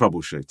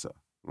troubleshooter,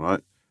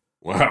 right?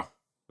 Wow.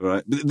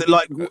 Right.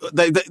 Like,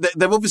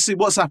 they've obviously,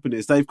 what's happened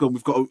is they've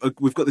gone,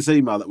 we've got this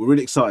email that we're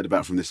really excited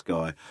about from this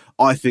guy.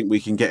 I think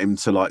we can get him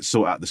to like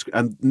sort out the script.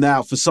 And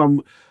now for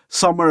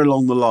somewhere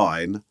along the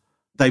line,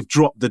 they've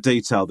dropped the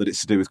detail that it's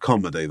to do with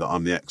comedy that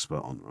I'm the expert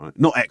on, right?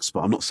 Not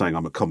expert. I'm not saying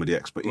I'm a comedy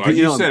expert. Right,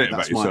 you said it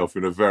about yourself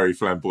in a very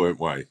flamboyant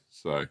way.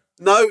 So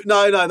No,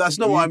 that's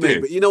not what I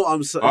mean. But you know what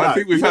I'm saying. I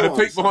think we've had a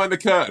peek behind the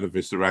curtain of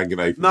Mr.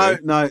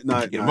 Ranganathan. No.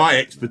 My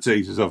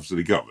expertise is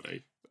obviously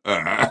comedy.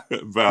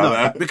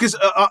 Because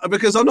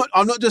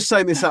I'm not just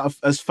saying this out of,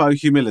 as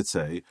faux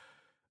humility.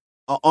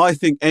 I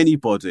think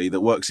anybody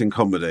that works in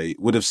comedy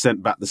would have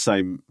sent back the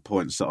same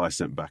points that I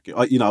sent back. It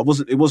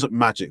wasn't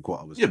magic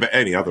what I was. Yeah, but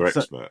any other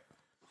expert.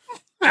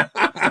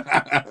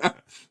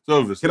 So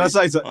obviously, can I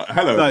say so?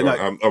 Hello,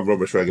 everyone. I'm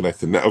Romesh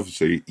Ranganathan. Now,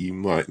 obviously, you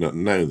might not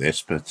know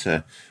this, but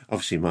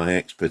obviously my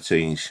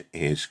expertise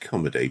is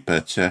comedy.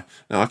 But now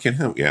I can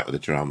help you out with the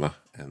drama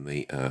and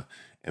the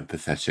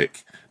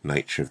empathetic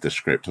nature of the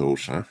script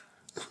also.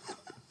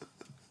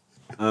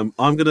 I'm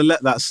going to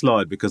let that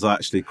slide because I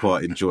actually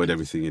quite enjoyed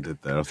everything you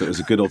did there. I thought it was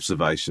a good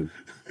observation.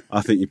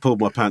 I think you pulled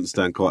my pants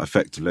down quite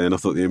effectively, and I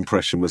thought the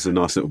impression was a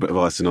nice little bit of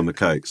icing on the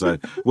cake. So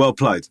well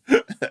played.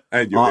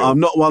 And I'm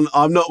not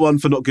one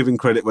for not giving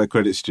credit where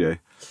credit's due.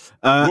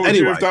 What would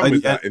you have done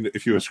with that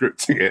if you were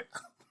scripting it?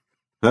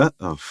 Huh?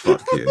 Oh,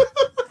 fuck you.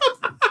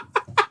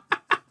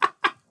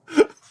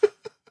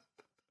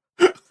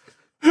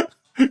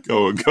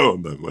 Go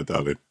on then, my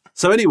darling.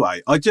 So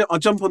anyway, I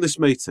jump on this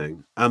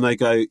meeting and they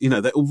go,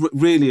 they're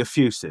really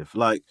effusive.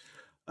 Like,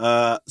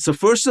 so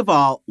first of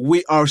all,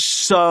 we are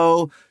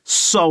so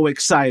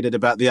excited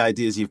about the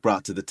ideas you've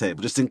brought to the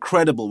table. Just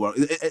incredible work.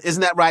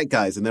 Isn't that right,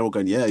 guys? And they're all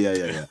going,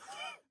 yeah.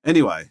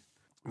 Anyway,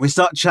 we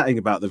start chatting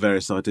about the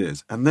various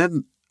ideas. And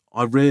then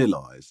I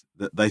realise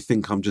that they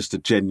think I'm just a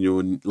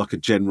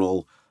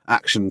general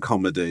action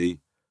comedy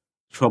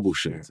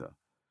troubleshooter. Yeah.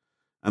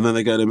 And then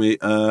they go to me,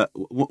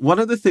 one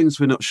of the things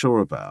we're not sure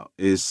about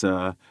is,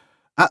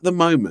 at the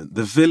moment,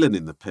 the villain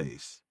in the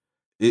piece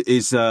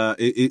is the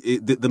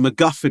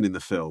MacGuffin in the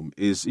film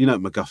is, you know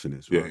what MacGuffin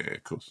is, right? Yeah,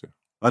 of course, yeah.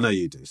 I know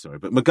you do, sorry.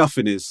 But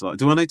MacGuffin is like,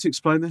 do I need to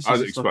explain this?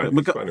 I'll explain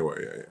away,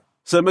 yeah.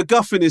 So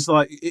MacGuffin is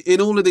like, in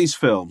all of these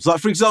films, like,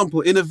 for example,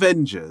 in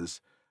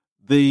Avengers,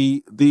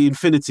 the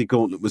Infinity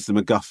Gauntlet was the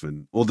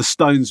MacGuffin, or the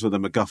stones were the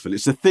MacGuffin.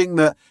 It's the thing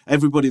that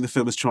everybody in the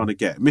film is trying to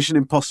get. Mission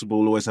Impossible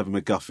will always have a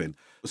MacGuffin,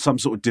 some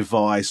sort of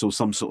device or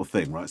some sort of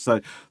thing, right? So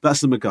that's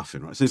the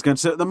MacGuffin, right? So he's going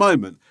to say, at the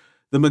moment,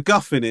 the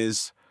MacGuffin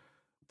is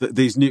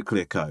these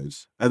nuclear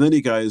codes. And then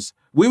he goes,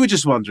 we were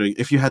just wondering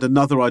if you had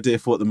another idea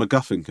for what the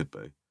MacGuffin could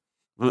be.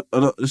 And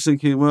I was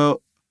thinking,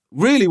 well,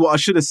 really what I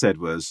should have said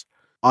was,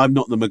 I'm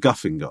not the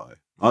MacGuffin guy.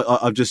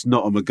 I'm just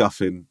not a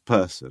MacGuffin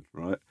person,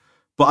 right?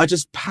 But I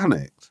just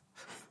panicked.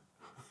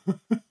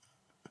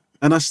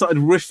 And I started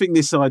riffing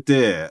this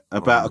idea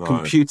about a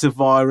computer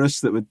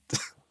virus that would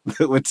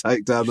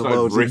take down the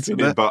world's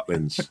internet. In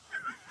Butlins.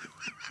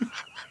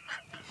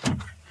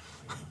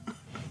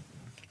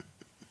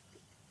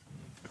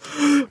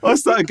 I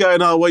started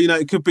going,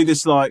 it could be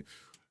this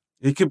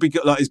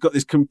he's got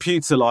this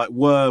computer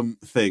worm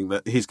thing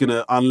that he's going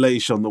to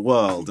unleash on the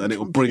world, and it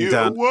will bring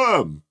down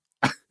worm.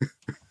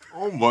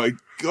 Oh my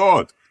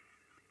God.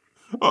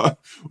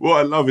 What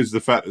I love is the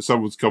fact that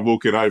someone's come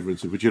walking over and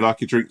said, would you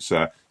like a drink,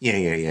 sir?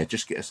 Yeah.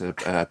 Just get us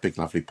a big,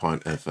 lovely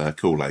pint of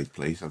Kool-Aid,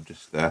 please. I'm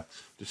just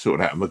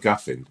sorting out a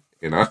MacGuffin,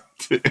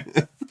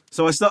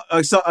 So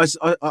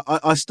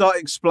I start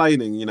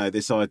explaining,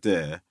 this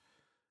idea.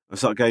 I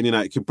start going,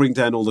 it could bring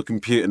down all the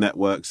computer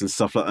networks and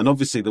stuff like that. And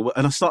obviously,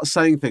 and I start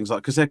saying things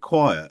like, because they're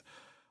quiet,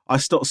 I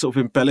start sort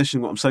of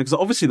embellishing what I'm saying, because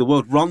obviously the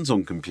world runs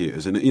on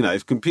computers, and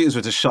if computers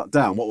were to shut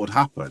down, what would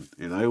happen?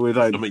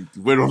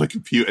 We're on a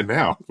computer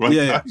now.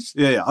 Right?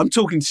 Yeah. I'm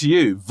talking to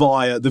you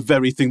via the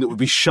very thing that would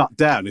be shut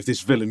down if this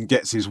villain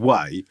gets his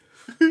way.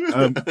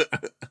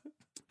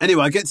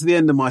 Anyway, I get to the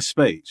end of my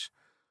speech,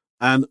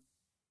 and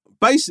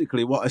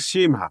basically what I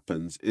assume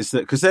happens is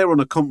that because they're on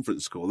a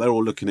conference call, they're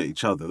all looking at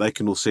each other, they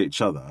can all see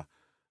each other,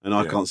 and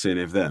I can't see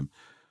any of them.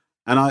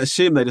 And I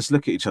assume they just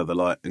look at each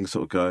other and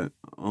sort of go,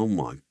 oh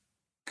my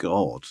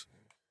God,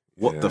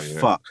 what the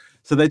fuck?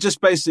 So they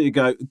just basically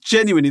go,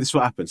 genuinely, this is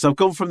what happened. So I've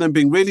gone from them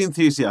being really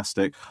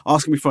enthusiastic,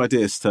 asking me for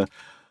ideas, to,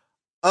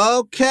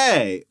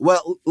 okay,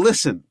 well,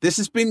 listen, this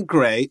has been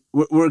great.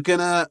 We're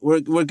gonna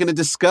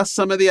discuss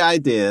some of the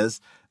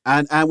ideas,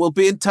 and we'll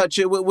be in touch.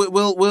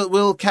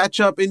 We'll catch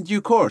up in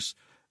due course.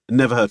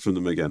 Never heard from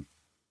them again.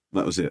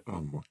 That was it.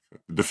 Oh my God.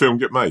 Did the film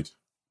get made?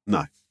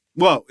 No.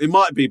 Well, it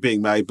might be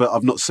being made, but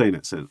I've not seen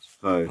it since.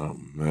 So, oh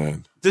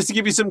man! Just to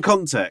give you some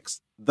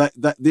context, that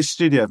this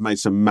studio have made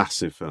some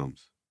massive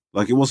films.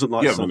 Like, it wasn't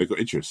like they've got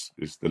Idris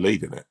is the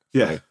lead in it.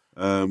 Yeah.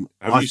 So.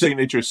 Have you seen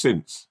Idris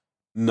since?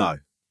 No,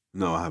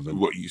 I haven't.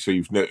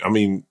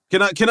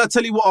 Can I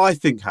tell you what I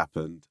think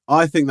happened?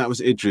 I think that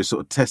was Idris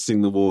sort of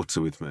testing the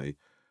water with me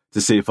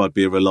to see if I'd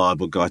be a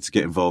reliable guy to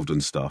get involved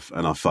in stuff,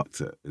 and I fucked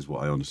it. Is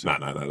what I honestly.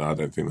 No, I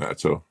don't think that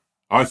at all.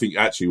 I think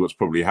actually what's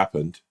probably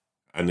happened,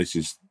 and this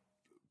is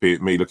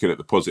me looking at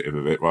the positive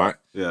of it, right?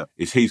 Yeah.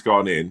 Is he's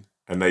gone in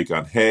and they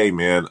gone, hey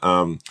man,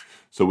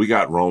 so we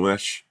got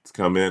Romesh to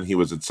come in. He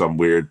was at some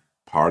weird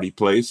party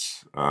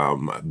place.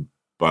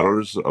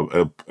 Butlers,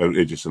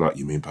 they just like,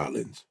 you mean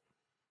Butlins?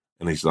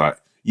 And he's like,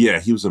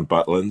 yeah, he was in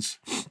Butlins.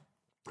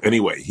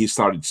 Anyway, he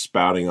started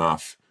spouting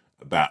off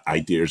about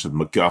ideas of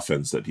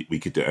MacGuffins that we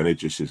could do. And it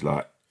just is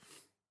like,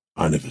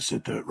 I never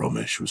said that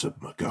Romesh was a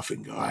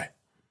MacGuffin guy.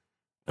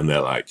 And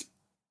they're like,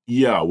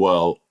 yeah,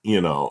 well,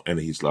 and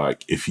he's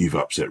like, if you've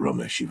upset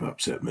Romesh, you've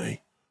upset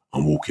me.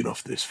 I'm walking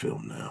off this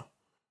film now.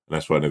 And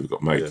that's why I never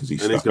got made, because he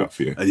stuck up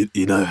for you. And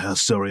you know how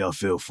sorry I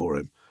feel for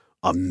him.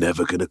 I'm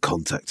never going to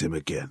contact him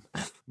again.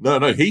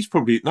 No, he's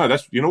probably... No,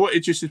 that's... You know what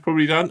Idris has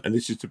probably done? And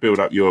this is to build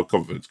up your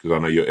confidence, because I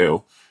know you're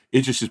ill.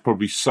 Idris is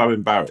probably so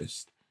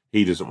embarrassed,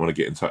 he doesn't want to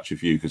get in touch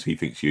with you because he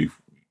thinks you'll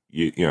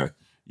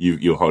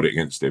hold it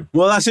against him.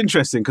 Well, that's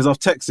interesting, because I've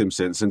texted him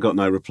since and got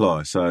no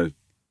reply, so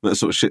that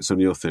sort of shits on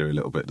your theory a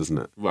little bit, doesn't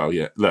it? Well,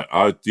 yeah. Look,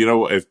 you know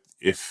what?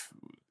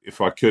 If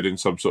I could, in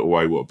some sort of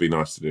way, what would be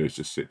nice to do is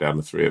just sit down,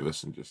 the three of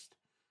us, and just...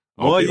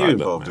 Why are you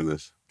involved in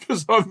this?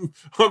 Because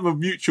I'm a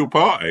mutual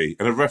party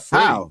and a referee.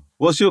 How?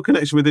 What's your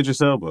connection with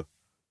Idris Elba?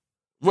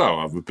 Well,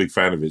 I'm a big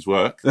fan of his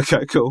work.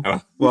 Okay, cool.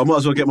 Well, I might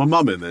as well get my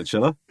mum in then,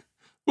 shall I?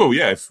 Well,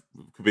 yeah, it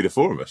could be the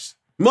four of us.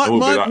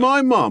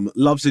 My mum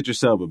loves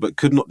Idris Elba, but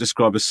could not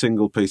describe a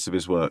single piece of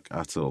his work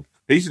at all.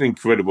 He's an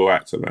incredible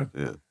actor, man.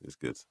 Yeah, he's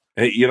good.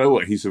 You know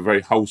what? He's a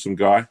very wholesome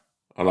guy.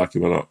 I like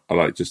him a lot.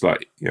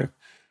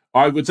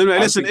 I would. So,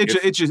 listen,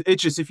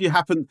 Idris, if you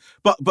happen...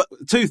 But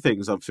two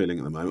things I'm feeling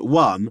at the moment.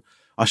 One,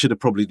 I should have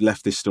probably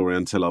left this story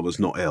until I was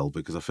not ill,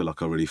 because I feel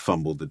like I really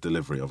fumbled the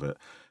delivery of it.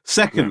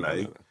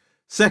 Secondly,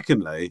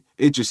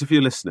 Idris, if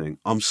you're listening,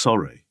 I'm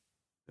sorry.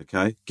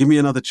 Okay? Give me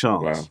another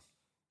chance. Wow.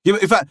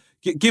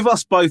 Give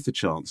us both a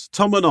chance.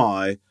 Tom and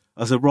I,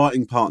 as a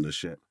writing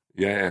partnership,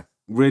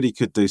 really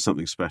could do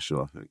something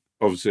special, I think.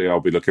 Obviously, I'll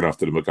be looking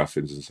after the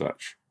MacGuffins and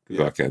such,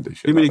 because I can do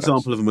shit. Give me an like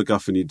example of a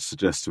MacGuffin you'd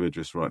suggest to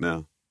Idris right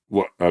now.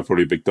 What?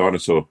 Probably a big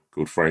dinosaur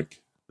called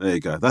Frank. There you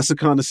go. That's the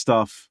kind of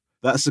stuff.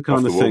 That's the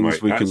kind of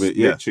things we can be.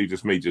 Yeah, literally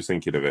just me just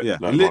thinking of it. Yeah,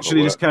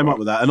 literally just came up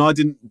with that, and I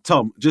didn't.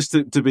 Tom, just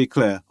to be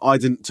clear, I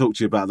didn't talk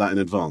to you about that in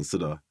advance,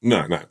 did I?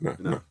 No.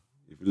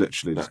 You've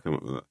literally just come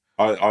up with that.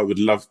 I would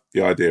love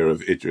the idea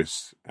of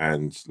Idris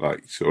and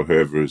like sort of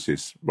whoever is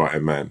his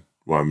right-hand man,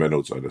 Ryan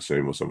Reynolds, I'd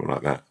assume, or something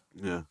like that.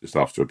 Yeah. Just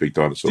after a big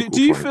dinosaur.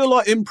 Do you feel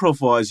like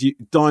improv-wise,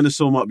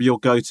 dinosaur might be your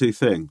go-to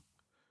thing?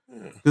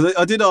 Because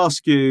I did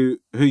ask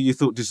you who you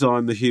thought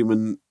designed the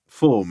human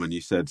form, and you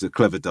said it's a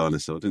clever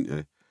dinosaur, didn't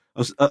you?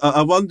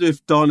 I wonder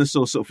if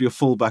dinosaur's sort of your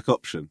fallback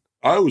option.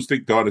 I always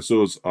think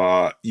dinosaurs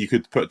are... You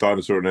could put a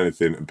dinosaur in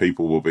anything and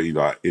people will be,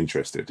 like,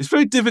 interested. It's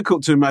very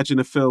difficult to imagine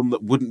a film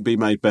that wouldn't be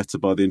made better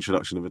by the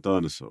introduction of a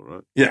dinosaur,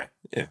 right? Yeah.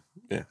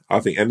 I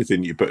think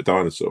anything you put a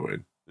dinosaur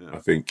in, I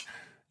think,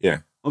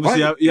 yeah.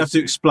 Obviously, you have to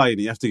explain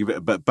it. You have to give it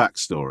a bit of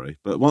backstory.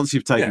 But once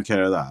you've taken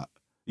care of that,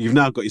 you've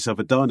now got yourself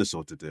a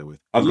dinosaur to deal with.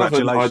 I'd love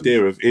an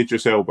idea of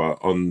Idris Elba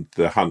on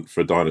the hunt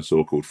for a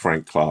dinosaur called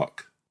Frank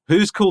Clark.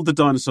 Who's called the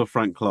dinosaur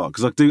Frank Clark?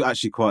 Because I do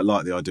actually quite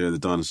like the idea of the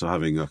dinosaur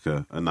having like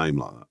a name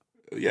like that.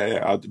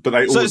 Yeah. But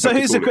they always so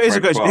here's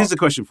a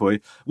question for you.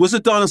 Was the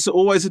dinosaur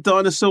always a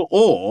dinosaur,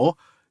 or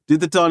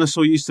did the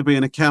dinosaur used to be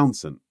an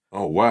accountant?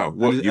 Oh, wow.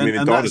 What, you mean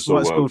in dinosaur that's why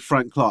it's world? called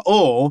Frank Clark.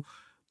 Or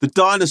the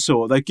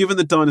dinosaur, they've given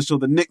the dinosaur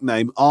the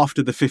nickname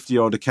after the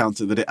 50-year-old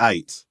accountant that it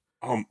ate.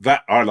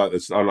 I like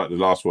this. I like the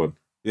last one.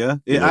 Yeah?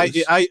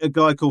 It ate a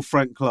guy called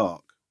Frank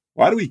Clark.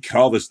 Why do we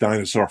call this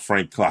dinosaur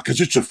Frank Clark? Because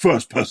it's the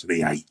first person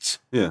he ate.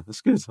 Yeah, that's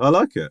good. I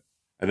like it.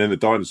 And then the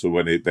dinosaur,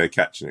 when they're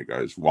catching it,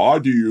 goes, "Why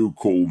do you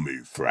call me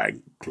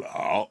Frank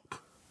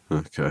Clark?"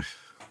 Okay.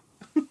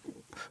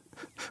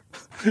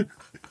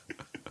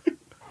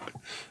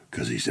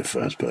 Because he's the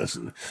first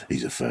person.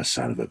 He's the first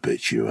son of a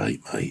bitch you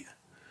ate, mate.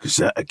 Because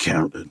that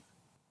accountant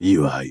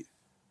you ate,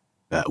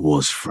 that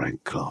was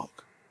Frank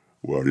Clark.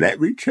 Well, let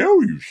me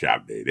tell you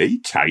something. He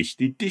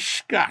tasted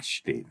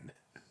disgusting.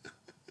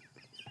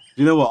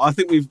 You know what? I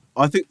think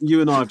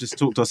you and I have just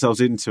talked ourselves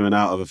into and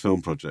out of a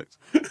film project.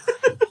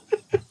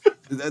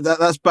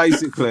 That's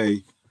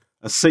basically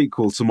a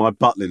sequel to my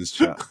Butlins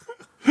chat.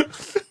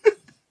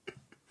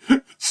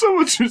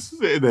 Someone's just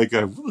sitting there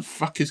going, "What the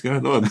fuck is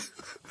going on?"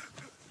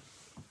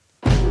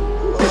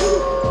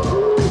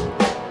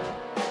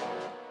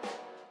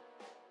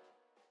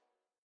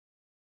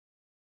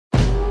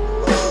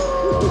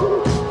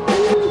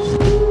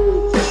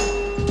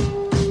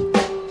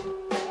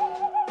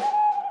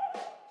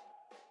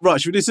 Right,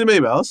 should we do some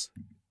emails?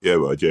 Yeah,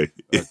 well, Jay.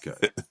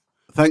 Okay.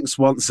 Thanks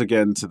once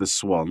again to the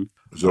Swan.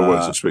 As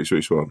always, a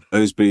sweet Swan.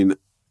 Who's been,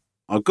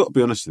 I've got to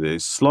be honest with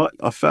you,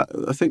 I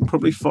think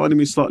probably finding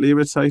me slightly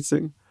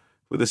irritating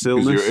with this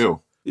illness. Because you're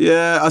ill?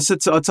 Yeah,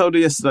 I told her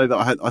yesterday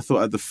that I thought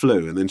I had the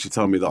flu, and then she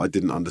told me that I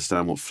didn't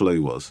understand what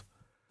flu was.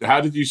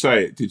 How did you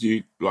say it? Did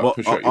you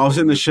push out your I was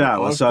in the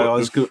shower, so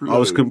I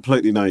was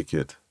completely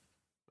naked.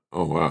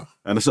 Oh, wow.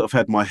 And I sort of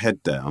had my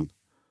head down,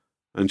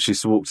 and she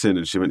walked in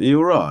and she went, "Are you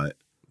all right?"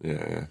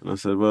 Yeah. And I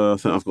said, "Well, I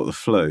think I've got the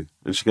flu."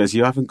 And she goes,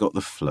 "You haven't got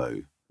the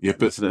flu." Yeah,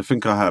 but I said, "I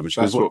think I have." And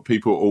she that's goes, what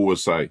people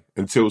always say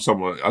until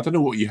someone. I don't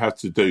know what you have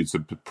to do to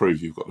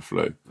prove you've got the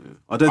flu. Yeah.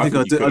 I don't think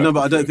I do. No,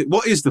 but I don't think.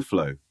 What is the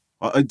flu?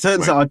 It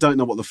turns out I don't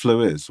know what the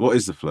flu is. What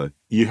is the flu?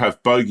 You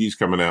have bogies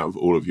coming out of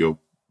all of your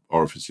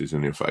orifices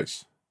in your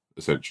face,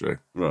 essentially.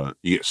 Right.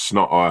 You get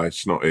snot eye,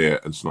 snot ear,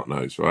 and snot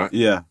nose, right?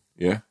 Yeah.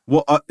 Yeah.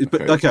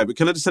 Okay, but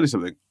can I just tell you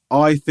something?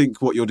 I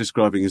think what you're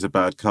describing is a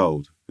bad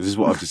cold. This is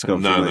what I've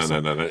discovered. No. I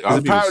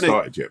haven't even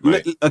started yet,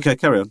 mate. Okay,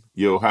 carry on.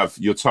 You'll have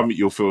your tummy.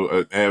 You'll feel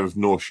an air of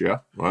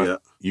nausea, right?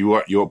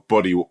 Yeah. Your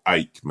body will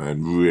ache,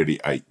 man, really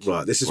ache.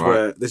 Right. This is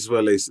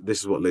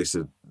what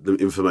Lisa the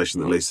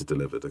information that Lisa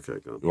delivered. Okay,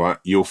 go on. Right,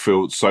 you'll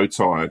feel so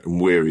tired and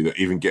weary that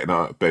even getting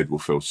out of bed will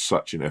feel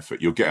such an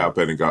effort. You'll get out of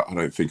bed and go, I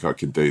don't think I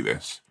can do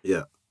this.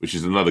 Yeah. Which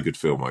is another good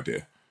film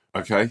idea.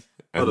 Okay?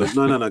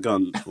 No, go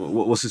on.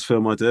 What's his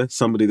film idea?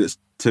 Somebody that's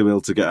too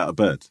ill to get out of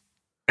bed.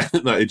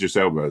 No, Idris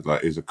Elba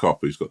is a cop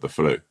who's got the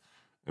flu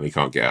and he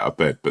can't get out of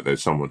bed, but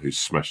there's someone who's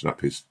smashing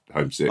up his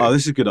home city. Oh,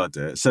 this is a good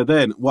idea. So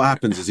then what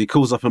happens is he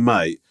calls up a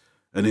mate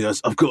and he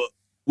goes, I've got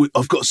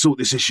to sort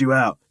this issue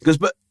out. He goes,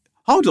 but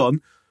hold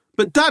on,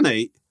 but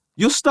Danny,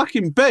 you're stuck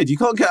in bed. You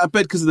can't get out of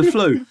bed because of the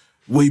flu.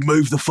 We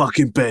move the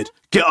fucking bed.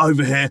 Get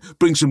over here,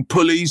 bring some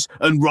pulleys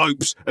and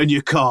ropes and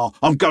your car.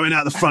 I'm going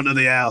out the front of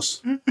the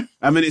house.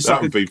 I mean, it's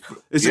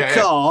a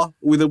car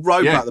with a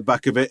rope out the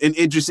back of it, and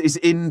Idris is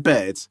in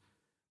bed.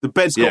 The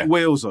bed's got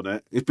wheels on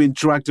it. It's been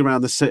dragged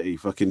around the city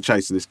fucking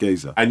chasing this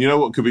geezer. And you know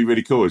what could be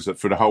really cool is that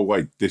for the whole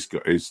way, this guy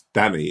is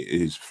Danny,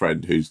 his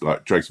friend who's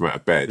like drags him out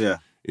of bed. Yeah.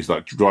 He's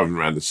like driving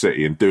around the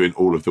city and doing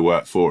all of the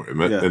work for him.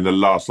 And, and the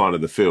last line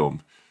of the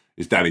film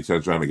is Danny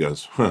turns around and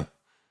goes, well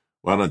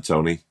done,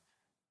 Tony.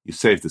 You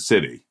saved the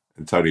city.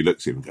 And Tony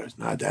looks at him and goes,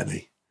 nah,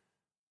 Danny,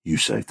 you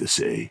saved the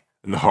city.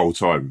 And the whole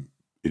time,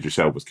 Idris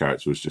Elba's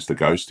character was just a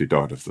ghost who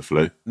died of the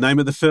flu. Name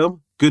of the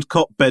film? Good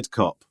Cop, Bad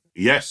Cop.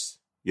 Yes.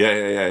 Yeah.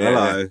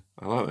 Hello. Yeah.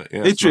 I like that.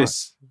 Yeah,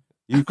 Idris,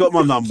 you've got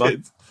my number.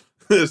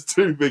 There's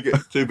two big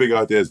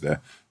ideas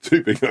there.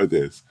 Two big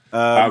ideas.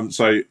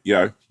 So,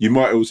 you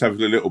might always have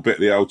a little bit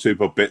of the old two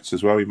bob bits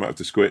as well. You might have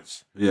the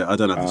squits. Yeah, I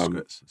don't have the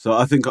squits. So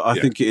I think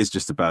it is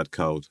just a bad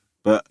cold.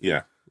 But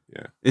yeah.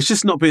 It's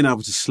just not being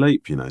able to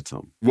sleep,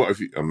 Tom. What if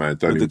you, don't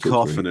with the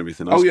cough and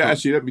everything.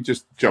 Actually, let me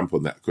just jump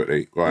on that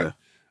quickly. Right.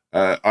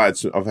 Yeah.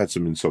 I've had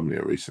some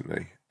insomnia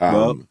recently.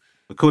 Well,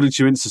 according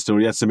to your Insta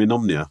story, you had some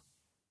insomnia.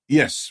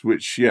 Yes,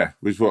 which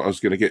was what I was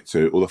going to get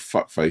to. All the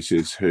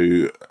fuckfaces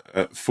who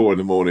at 4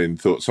 a.m.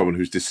 thought someone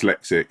who's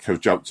dyslexic have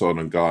jumped on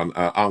and gone,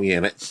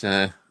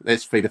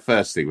 let's be the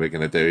first thing we're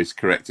going to do is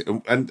correct it.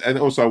 And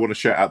also I want to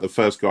shout out the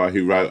first guy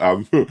who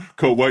wrote,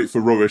 can't wait for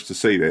Romesh to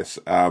see this.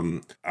 I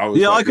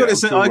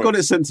got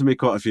it sent to me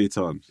quite a few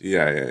times.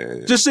 Yeah.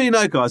 Just so you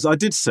know, guys, I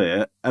did see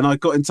it and I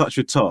got in touch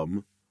with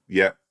Tom.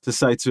 Yeah. To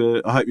say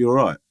to, I hope you're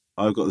all right.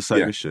 I've got the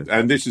same issue.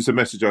 And this is a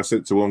message I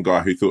sent to one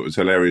guy who thought it was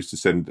hilarious to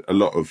send a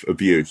lot of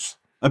abuse.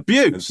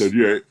 Abuse? And said,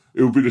 it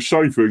would be the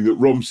same thing that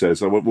Rom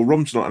says. I went, well,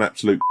 Rom's not an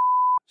absolute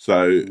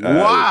So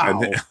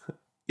wow.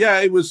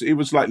 It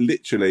was like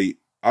literally,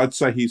 I'd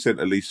say he sent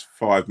at least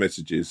 5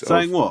 messages.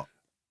 Saying what?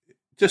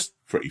 Just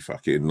pretty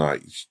fucking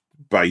like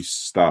base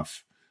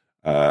stuff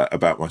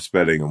about my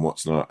spelling and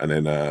what's not. And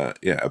then,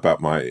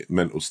 about my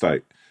mental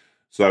state.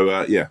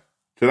 So,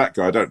 to that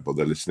guy, don't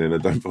bother listening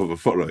and don't bother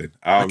following.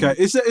 Okay,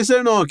 is there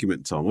an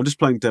argument, Tom? I'm just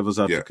playing devil's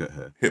advocate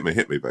here. Hit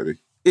me, baby.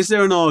 Is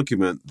there an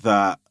argument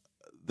that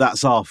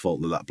that's our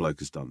fault that bloke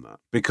has done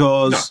that?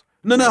 Because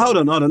no, hold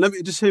on. Let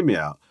me just hear me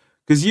out.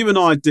 Because you and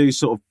I do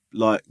sort of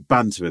like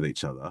banter with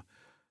each other.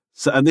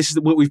 So, and this is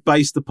what we've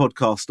based the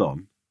podcast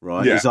on,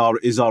 right? Yeah.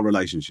 Is our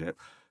relationship.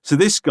 So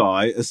this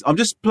guy, I'm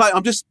just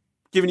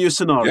giving you a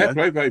scenario.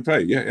 Yeah,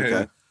 play. Yeah.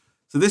 Okay.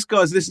 So this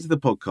guy's listened to the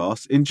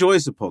podcast,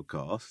 enjoys the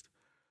podcast.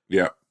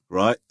 Yeah.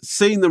 Right,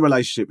 seen the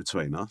relationship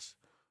between us,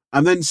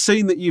 and then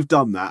seen that you've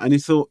done that, and he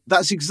thought,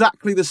 that's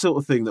exactly the sort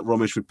of thing that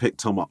Romesh would pick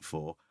Tom up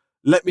for.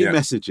 Let me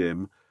message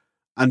him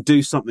and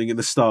do something in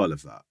the style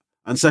of that.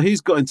 And so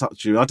he's got in touch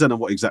with you. I don't know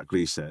what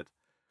exactly he said.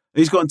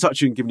 He's got in touch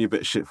with you and given you a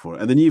bit of shit for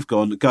it. And then you've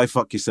gone, go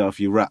fuck yourself,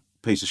 you rat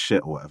piece of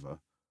shit or whatever.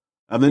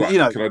 And then,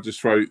 Can I just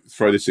throw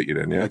this at you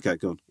then, yeah? Okay,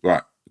 go on.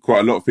 Right.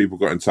 Quite a lot of people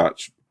got in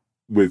touch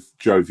with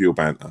jovial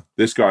banter.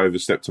 This guy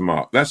overstepped a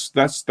mark. That's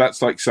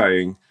like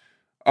saying,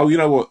 oh, you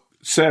know what?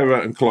 Sarah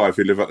and Clive,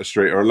 who live up the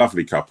street, are a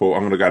lovely couple. I'm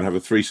going to go and have a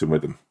threesome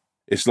with them.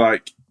 It's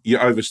like you're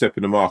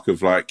overstepping the mark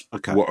of like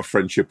what a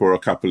friendship or a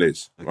couple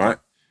is, right?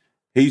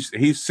 He's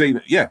seen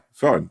it. Yeah,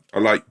 fine.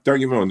 Don't get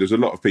me wrong. There's a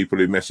lot of people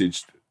who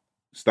messaged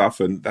stuff,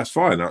 and that's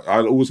fine.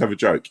 I'll always have a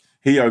joke.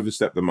 He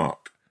overstepped the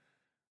mark,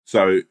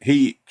 so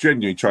he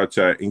genuinely tried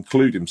to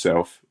include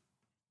himself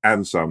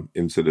and some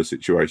into the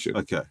situation.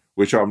 Okay,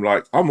 which I'm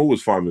like, I'm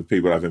always fine with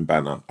people having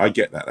banter. I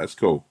get that. That's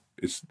cool.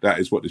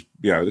 That's what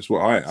that's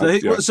what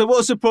I. So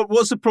what's the problem?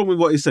 What's the problem with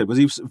what he said? Was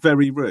he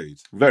very rude?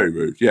 Very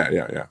rude. Yeah.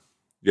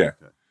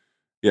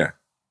 Okay.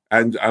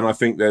 And I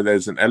think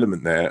there's an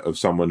element there of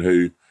someone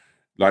who,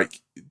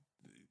 like,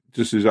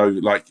 just as though,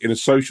 like, in a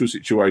social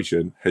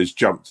situation, has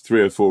jumped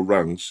 3 or 4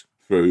 rungs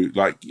through.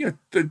 Like,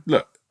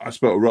 look, I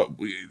spelled a rock.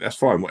 That's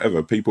fine.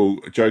 Whatever. People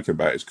are joking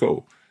about it's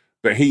cool.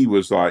 But he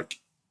was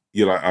like,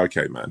 you're like,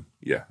 okay, man.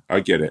 Yeah,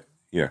 I get it.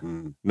 Yeah,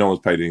 No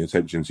one's paid any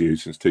attention to you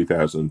since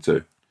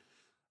 2002.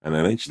 And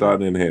then he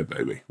started in here,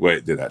 baby. Well,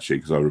 it did actually,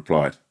 because I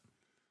replied.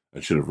 I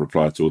should have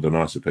replied to all the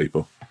nicer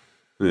people.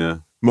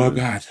 Yeah. My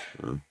bad.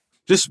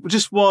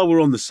 Just while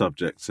we're on the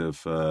subject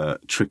of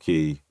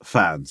tricky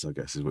fans, I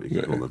guess is what you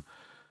can call them.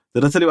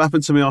 Did I tell you what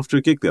happened to me after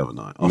a gig the other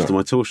night? After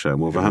my tour show in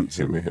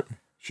Wolverhampton? Hit me.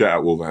 Shout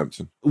out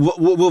Wolverhampton.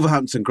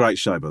 Wolverhampton, great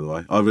show, by the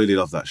way. I really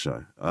love that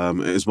show. It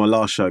was my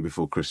last show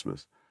before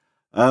Christmas.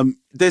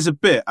 There's a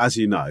bit, as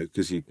you know,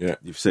 because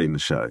you've seen the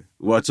show,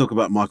 where I talk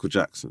about Michael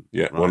Jackson.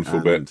 Yeah, right? Wonderful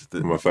bit.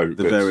 My favourite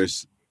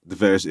bits. The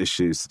various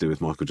issues to do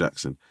with Michael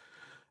Jackson.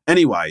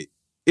 Anyway,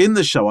 in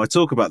the show, I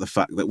talk about the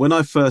fact that when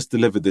I first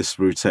delivered this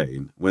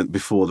routine,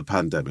 before the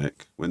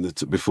pandemic,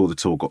 before the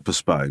tour got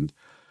postponed,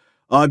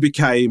 I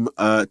became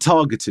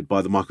targeted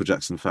by the Michael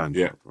Jackson fan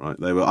club, right?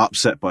 They were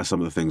upset by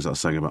some of the things I was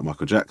saying about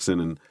Michael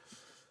Jackson and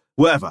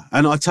whatever.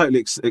 And I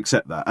totally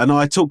accept that. And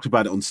I talked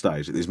about it on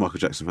stage, that these Michael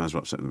Jackson fans were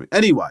upset with me.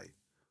 Anyway,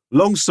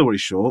 long story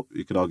short,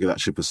 you could argue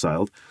that ship has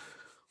sailed.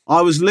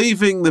 I was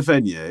leaving the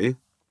venue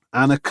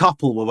and a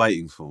couple were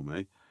waiting for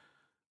me.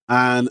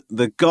 And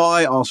the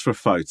guy asked for a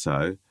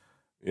photo.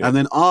 Yeah. And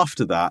then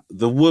after that,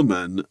 the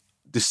woman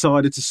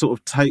decided to sort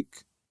of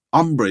take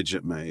umbrage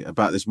at me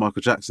about this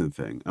Michael Jackson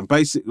thing and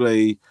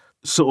basically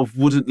sort of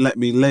wouldn't let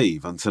me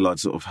leave until I'd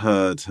sort of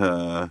heard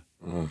her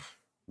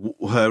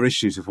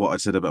issues with what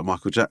I'd said about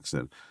Michael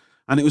Jackson.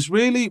 And it was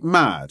really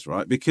mad,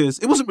 right? Because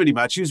it wasn't really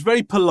mad. She was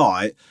very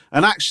polite.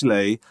 And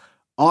actually,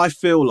 I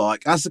feel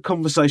like as the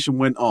conversation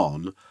went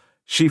on,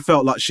 she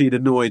felt like she'd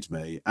annoyed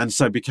me and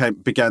so began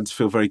to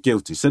feel very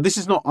guilty. So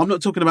I'm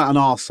not talking about an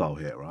arsehole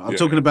here, right? I'm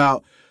talking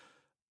about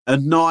a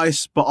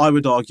nice, but I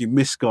would argue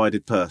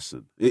misguided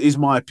person. It is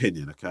my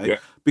opinion, okay? Yeah.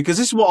 Because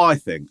this is what I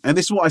think, and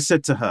this is what I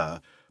said to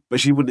her, but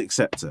she wouldn't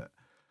accept it.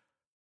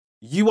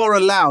 You are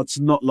allowed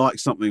to not like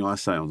something I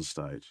say on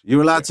stage.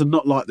 You're allowed to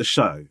not like the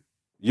show.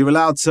 You're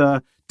allowed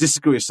to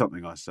disagree with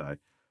something I say.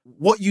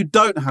 What you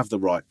don't have the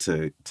right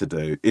to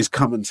do is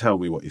come and tell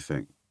me what you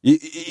think.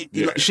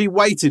 She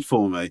waited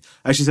for me,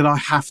 and she said, I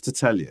have to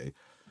tell you.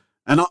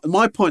 And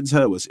my point to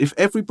her was, if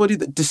everybody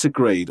that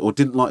disagreed or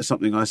didn't like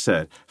something I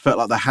said felt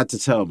like they had to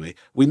tell me,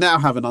 we now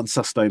have an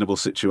unsustainable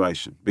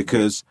situation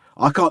because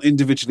I can't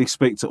individually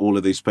speak to all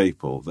of these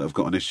people that have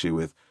got an issue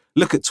with.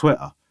 Look at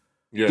Twitter.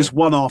 Yeah. Just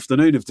one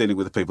afternoon of dealing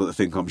with the people that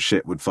think I'm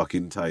shit would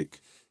fucking take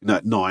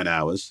 9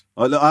 hours.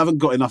 I haven't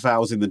got enough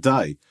hours in the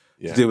day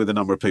to deal with the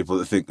number of people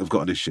that think I've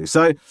got an issue.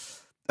 So,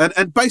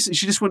 and basically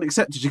she just wouldn't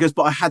accept it. She goes,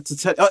 but I had to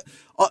tell.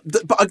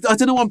 But I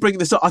don't know why I'm bringing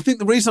this up. I think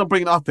the reason I'm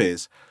bringing it up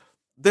is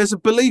there's a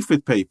belief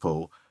with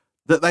people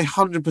that they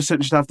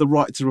 100% should have the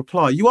right to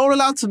reply. You are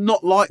allowed to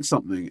not like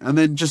something and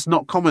then just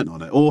not comment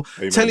on it, or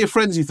tell your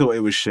friends you thought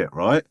it was shit,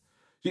 right?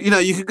 You know,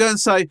 you could go and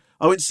say,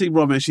 I went to see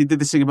Romy, she did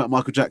this thing about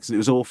Michael Jackson, it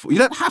was awful. You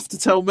don't have to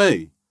tell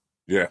me.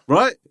 Yeah.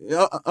 Right?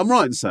 I'm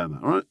right in saying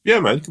that, right? Yeah,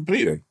 man,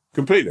 completely.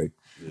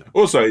 Yeah.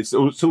 Also, it's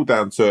all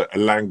down to a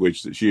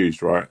language that's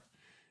used, right?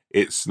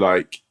 It's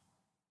like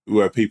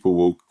where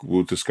people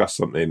will discuss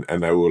something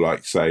and they will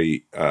like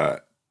say,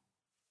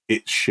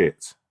 it's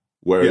shit.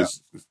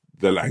 Whereas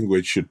the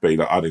language should be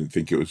like,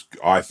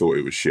 I thought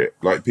it was shit.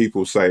 Like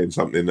people saying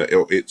something that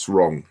it's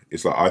wrong.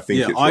 It's like, I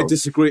think it's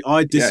wrong.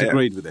 I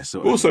disagreed with this.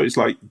 Also, it's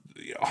like,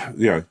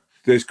 you know,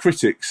 there's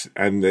critics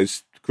and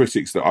there's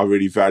critics that I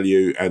really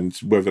value, and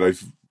whether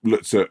they've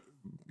looked at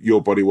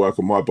your body work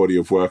or my body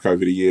of work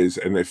over the years,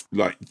 and if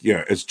like, you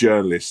know, as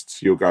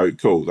journalists, you'll go,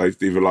 cool, they've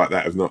either liked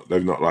that or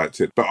they've not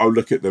liked it. But I'll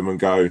look at them and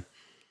go,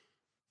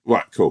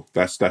 right, cool,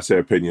 that's their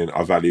opinion.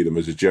 I value them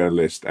as a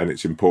journalist, and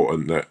it's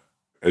important that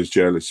as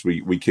journalists,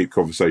 we keep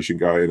conversation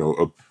going.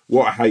 Or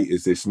what I hate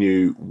is this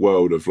new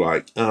world of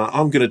like,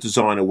 I'm going to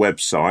design a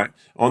website.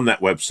 On that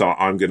website,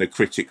 I'm going to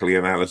critically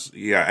analyze.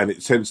 Yeah, and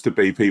it tends to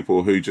be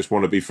people who just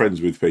want to be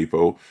friends with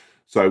people.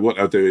 So what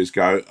they'll do is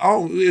go,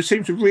 it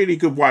seems a really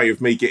good way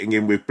of me getting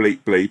in with Bleep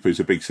Bleep, who's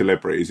a big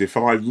celebrity, is if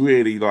I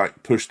really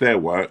like push their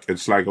work and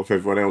slag off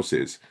everyone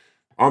else's.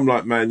 I'm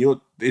like, man,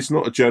 it's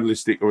not a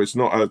journalistic, or it's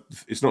not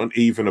an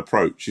even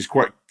approach. It's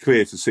quite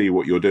clear to see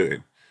what you're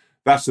doing.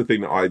 That's the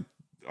thing that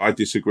I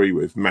disagree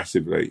with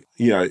massively.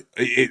 You know,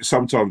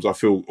 sometimes I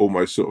feel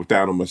almost sort of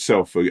down on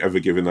myself for ever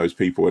giving those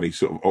people any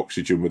sort of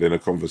oxygen within a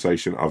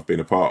conversation I've been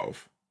a part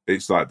of.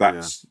 It's like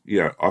that's,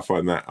 I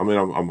find that, I mean,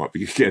 I might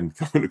be, again,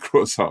 coming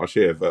across harsh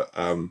here, but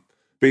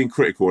being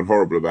critical and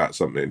horrible about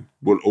something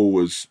will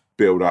always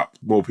build up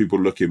more people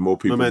looking, more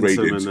people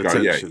momentum reading, to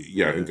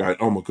go, and going,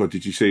 oh my God,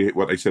 did you see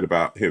what they said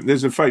about him?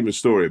 There's a famous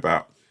story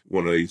about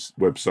one of these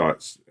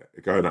websites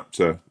going up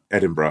to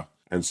Edinburgh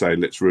and say,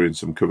 let's ruin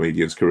some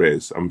comedians'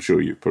 careers. I'm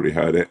sure you've probably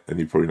heard it and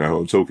you probably know who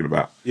I'm talking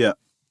about. Yeah.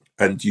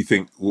 And do you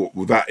think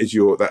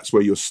that's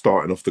where you're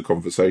starting off the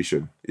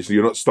conversation?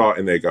 You're not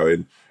starting there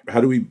going,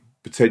 how do we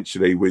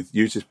potentially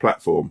use this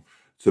platform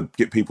to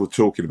get people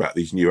talking about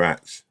these new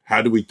acts?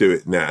 How do we do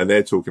it now? And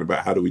they're talking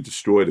about how do we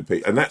destroy the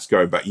people? And that's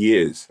going back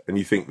years. And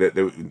you think that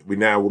we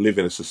now live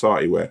in a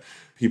society where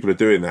people are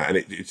doing that, and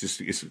it's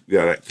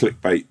that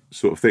clickbait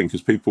sort of thing,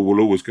 because people will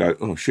always go,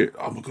 oh shit,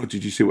 oh my God,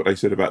 did you see what they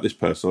said about this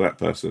person or that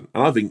person?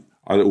 And I think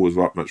I'd always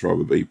much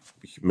rather be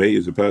me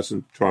as a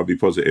person, try and be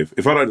positive.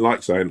 If I don't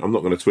like something, I'm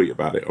not going to tweet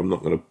about it. I'm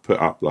not going to put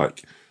up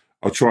like,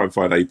 I'll try and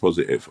find a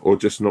positive, or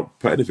just not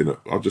put anything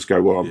up. I'll just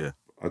go,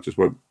 I just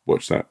won't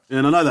watch that. Yeah,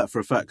 and I know that for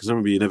a fact, because I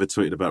remember you never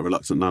tweeted about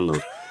Reluctant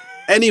Landlord.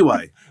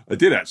 Anyway. I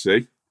did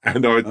actually,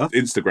 and I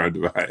Instagrammed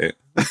about it.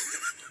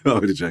 I'm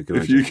only joking.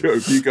 If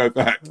you go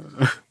back,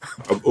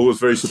 I'm always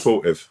very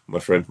supportive, my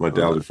friend, my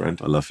darling friend.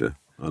 I love you.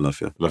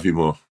 Love you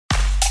more.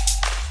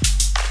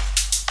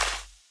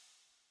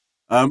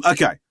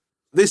 Okay.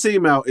 This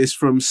email is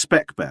from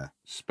Spec Bear.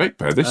 Spec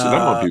Bear.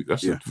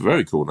 That's a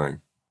very cool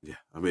name. Yeah.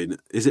 I mean,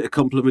 is it a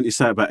compliment you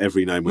say about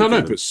every name?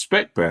 No, but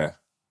Spec Bear.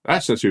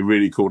 That's actually a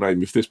really cool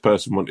name. If this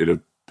person wanted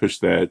to push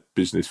their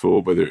business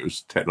forward, whether it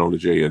was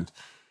technology and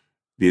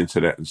the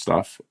internet and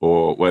stuff,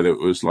 or whether it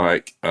was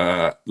like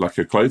a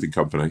clothing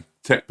company,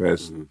 Tech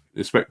Bears,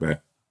 Spec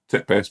Bear,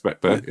 Tech Bear,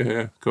 Spec Bear.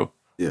 Yeah, cool.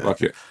 Yeah,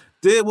 like it.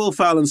 Dear Wolf,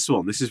 Owl and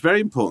Swan, this is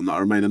very important that I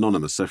remain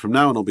anonymous, so from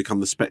now on I'll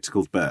become the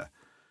Spectacled Bear.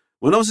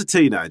 When I was a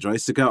teenager, I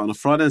used to go out on a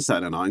Friday and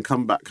Saturday night and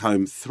come back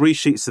home 3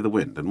 sheets to the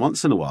wind, and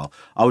once in a while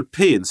I would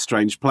pee in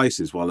strange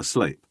places while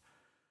asleep.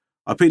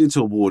 I peed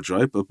into a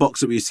wardrobe, a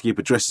box that we used to keep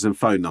addresses and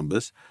phone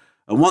numbers,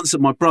 and once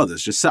at my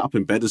brother's, just sat up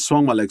in bed and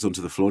swung my legs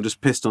onto the floor and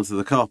just pissed onto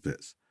the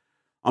carpets.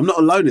 I'm not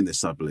alone in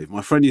this, I believe.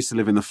 My friend used to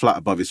live in the flat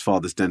above his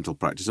father's dental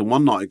practice, and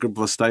one night a group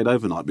of us stayed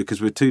overnight because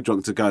we were too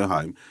drunk to go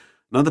home.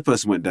 Another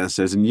person went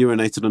downstairs and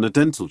urinated on a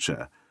dental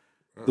chair.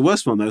 The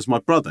worst one, though, was my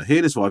brother. He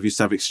and his wife used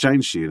to have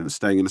exchange students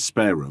staying in a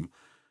spare room,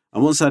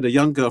 and once I had a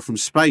young girl from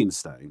Spain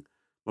staying.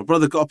 My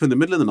brother got up in the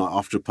middle of the night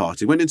after a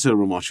party, went into her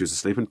room while she was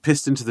asleep, and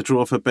pissed into the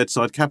drawer of her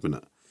bedside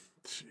cabinet.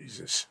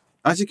 Jesus.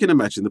 As you can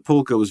imagine, the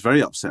poor girl was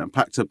very upset and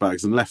packed her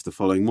bags and left the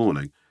following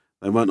morning.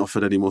 They weren't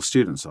offered any more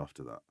students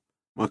after that.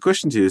 My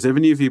question to you is, have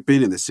any of you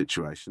been in this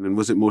situation, and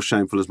was it more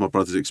shameful as my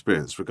brother's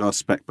experience? Regards,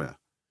 Spec Bear.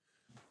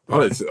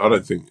 I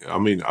don't think. I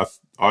mean,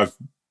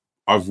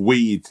 I've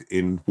weed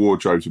in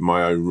wardrobes in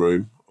my own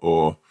room,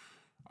 or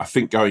I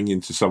think going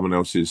into someone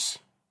else's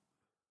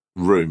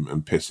room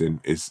and pissing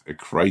is a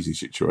crazy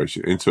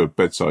situation, into a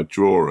bedside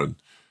drawer, and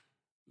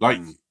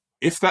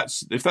if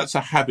that's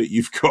a habit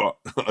you've got,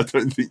 I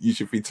don't think you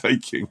should be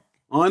taking.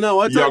 I know.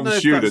 I don't know young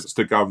students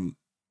to come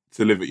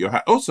to live at your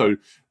house. Also,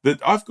 that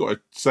I've got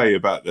to say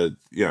about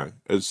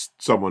as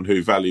someone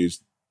who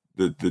values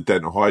the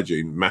dental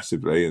hygiene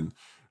massively, and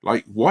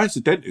why is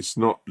the dentist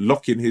not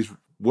locking his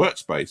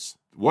workspace?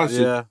 Why is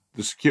the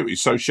security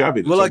so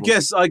shabby? Well, I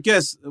guess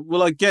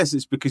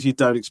it's because you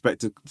don't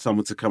expect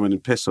someone to come in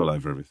and piss all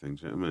over everything.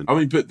 Do you know what I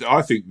mean? But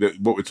I think that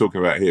what we're talking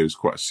about here is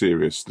quite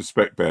serious. The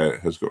Spec Bear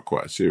has got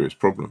quite a serious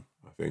problem,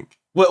 I think.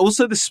 Well,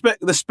 also the Spec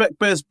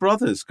Bear's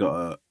brother's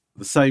got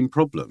the same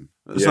problem.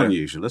 It's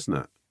unusual, isn't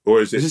it? Or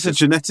is this a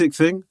genetic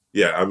thing?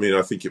 Yeah, I mean,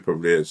 I think it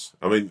probably is.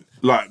 I mean,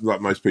 like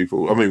most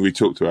people, I mean, we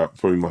talked about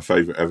probably my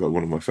favourite ever,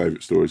 one of my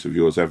favourite stories of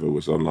yours ever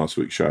was on last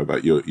week's show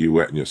about you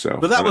wetting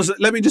yourself. But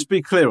let me just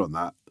be clear on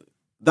that.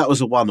 That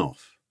was a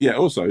one-off. Yeah,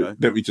 also,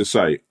 Let me just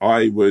say,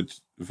 I would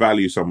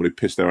value someone who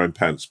pissed their own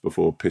pants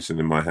before pissing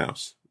in my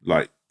house,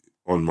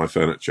 on my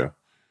furniture.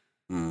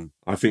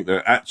 I think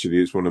that actually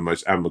it's one of the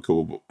most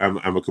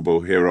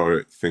amicable,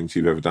 heroic things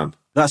you've ever done.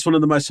 That's one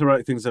of the most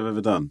heroic things I've ever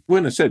done. Well,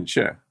 in a sense,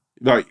 yeah.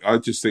 I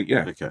just think,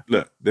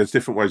 look, there's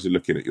different ways of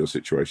looking at your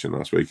situation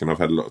last week, and I've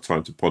had a lot of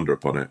time to ponder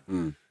upon it,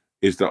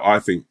 is that I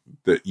think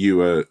that you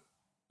were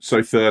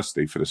so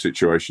thirsty for the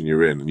situation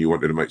you're in and you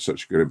wanted to make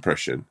such a good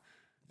impression.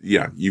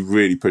 Yeah, you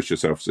really pushed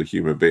yourself as a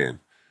human being.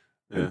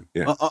 Yeah.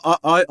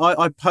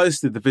 I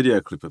posted the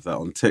video clip of that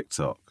on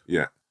TikTok.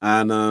 Yeah.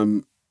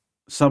 And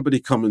somebody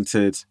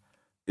commented,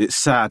 it's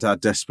sad how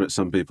desperate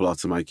some people are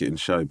to make it in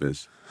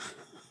showbiz.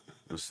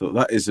 I thought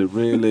that is a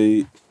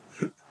really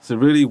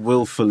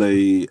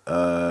willfully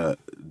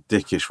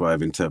dickish way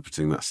of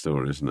interpreting that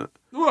story, isn't it?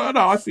 Well,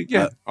 no, I think,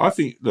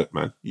 look,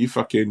 man,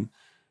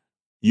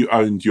 you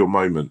owned your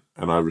moment,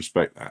 and I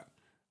respect that.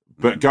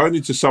 But going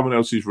into someone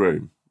else's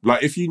room,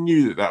 if you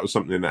knew that was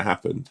something that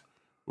happened,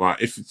 right?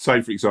 If,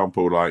 say, for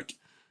example, like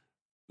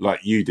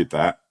you did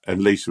that,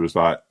 and Lisa was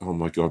like, "Oh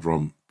my God,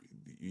 Ron,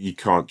 you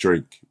can't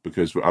drink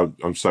because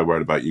I'm so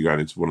worried about you going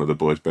into one of the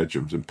boys'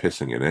 bedrooms and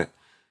pissing in it."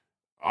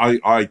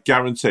 I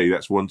guarantee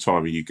that's one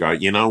time you go,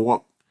 you know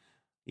what,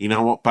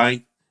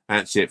 babe?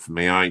 That's it for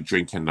me. I ain't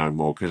drinking no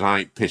more because I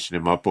ain't pissing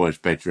in my boy's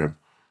bedroom.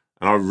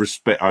 And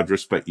I'd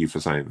respect you for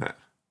saying that.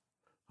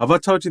 Have I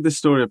told you this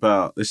story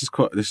about, this is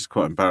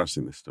quite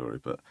embarrassing, this story,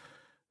 but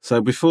so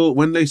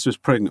when Lisa was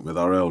pregnant with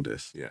our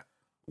eldest,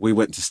 we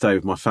went to stay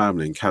with my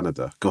family in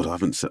Canada. God, I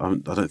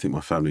don't think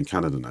my family in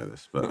Canada know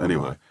this, but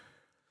anyway.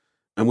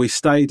 And we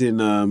stayed at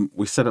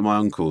my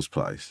uncle's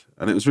place,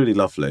 and it was really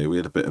lovely. We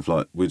had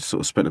we'd sort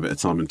of spent a bit of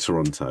time in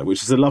Toronto,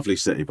 which is a lovely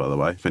city, by the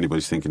way, if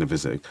anybody's thinking of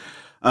visiting.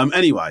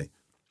 Anyway,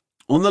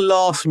 on the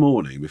last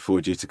morning before we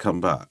were due to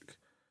come back,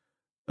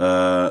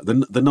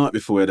 the night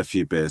before we had a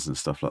few beers and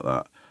stuff like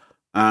that,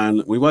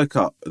 and we woke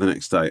up the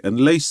next day, and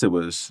Lisa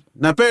was...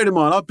 Now, bearing in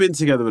mind, I've been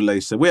together with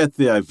Lisa. We had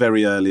Theo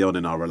very early on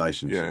in our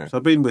relationship. Yeah. So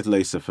I've been with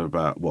Lisa for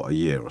about, a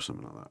year or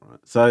something like that, right?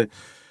 So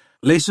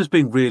Lisa's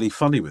been really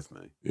funny with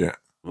me. Yeah.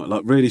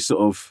 Really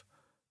sort of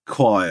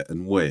quiet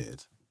and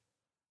weird.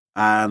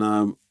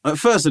 And at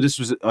first,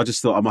 I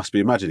just thought I must be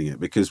imagining it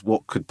because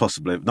what could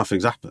possibly...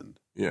 Nothing's happened.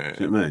 Yeah.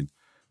 Do you know what I mean?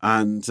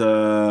 And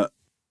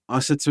I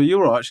said to her,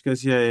 "You all right?" She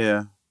goes,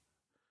 yeah.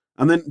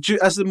 And then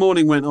as the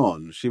morning went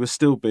on, she was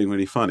still being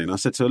really funny. And I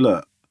said to her,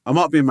 "Look, I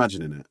might be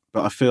imagining it,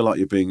 but I feel like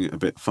you're being a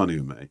bit funny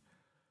with me.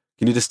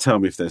 Can you just tell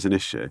me if there's an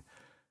issue?"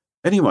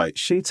 Anyway,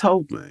 she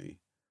told me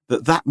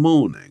that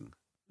morning,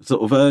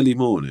 sort of early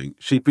morning,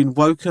 she'd been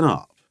woken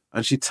up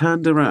and she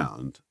turned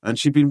around and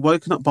she'd been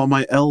woken up by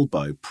my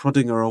elbow,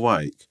 prodding her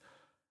awake,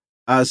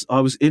 as I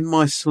was in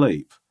my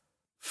sleep,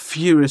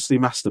 furiously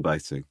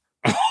masturbating.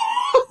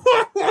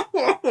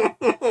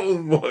 Oh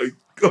my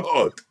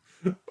God.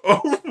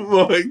 Oh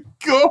my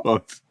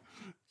God.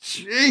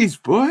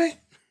 Jeez, boy.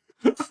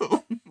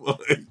 Oh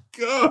my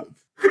God.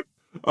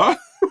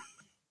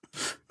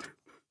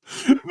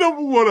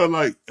 Number one,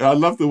 I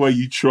love the way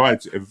you try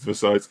to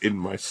emphasize in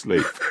my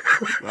sleep.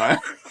 Right?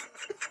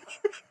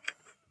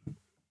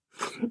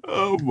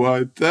 Oh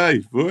my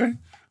days, boy.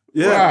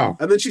 Yeah. Wow.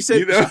 And then she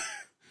said,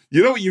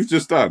 you know what you've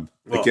just done?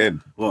 What?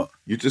 Again. What?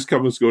 You just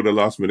come and scored a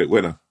last minute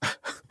winner. Do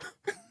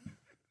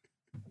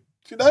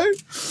you know?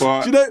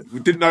 But Do you know? we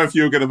didn't know if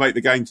you were going to make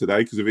the game today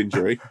because of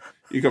injury.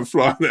 You come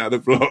flying out of the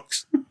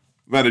blocks.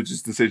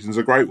 Manager's decision's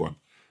a great one.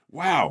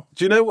 Wow.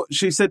 Do you know what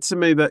she said to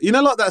me? That, you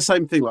know, like that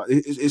same thing, like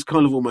it's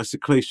kind of almost a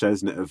cliche,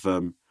 isn't it?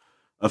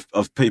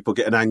 Of people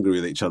getting angry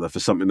with each other for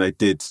something they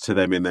did to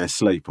them in their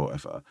sleep or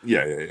whatever.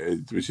 Yeah,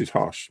 which is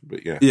harsh,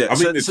 but yeah. Yeah, I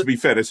mean, to be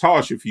fair, it's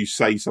harsh if you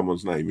say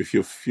someone's name. If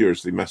you're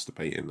furiously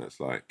masturbating,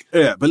 that's like...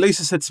 Yeah, but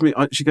Lisa said to me,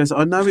 she goes,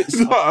 I know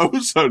it's... I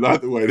also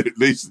like the way that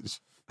Lisa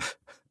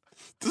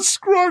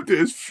described it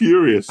as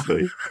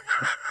furiously,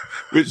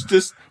 which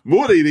just,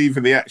 more than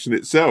even the action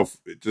itself,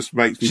 it just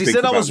makes me think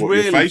about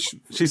what your face...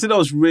 She said I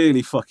was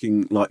really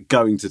fucking, like,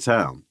 going to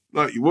town.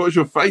 Like, what was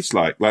your face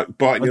like? Like,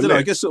 biting your I don't know, I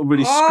lip? guess sort of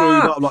really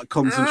screwed up, like,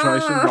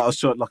 concentration.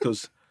 Like I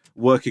was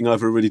working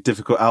over a really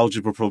difficult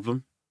algebra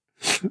problem.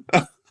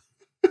 And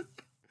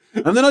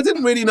then I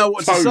didn't really know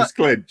what to say. Toes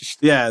clenched.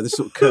 Yeah, the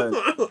sort of curve.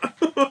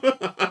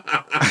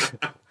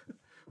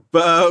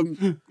 But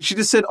she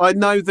just said, I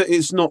know that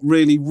it's not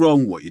really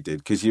wrong what you did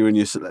because you're in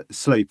your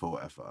sleep or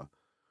whatever.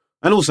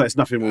 And also, it's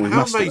nothing wrong with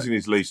How masturbating. amazing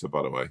is Lisa,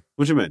 by the way?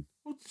 What do you mean?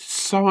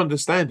 So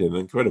understanding and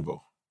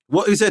incredible.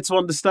 What is there to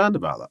understand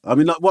about that? I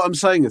mean, like, what I'm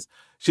saying is,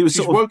 she's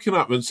She's woken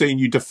up and seen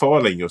you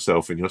defiling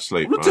yourself in your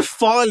sleep, I'm not right?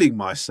 defiling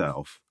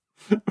myself.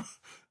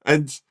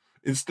 And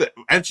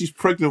she's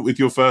pregnant with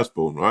your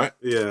firstborn, right?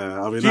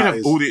 Yeah, I mean, She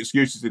have all the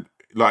excuses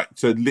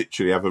to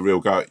literally have a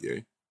real go at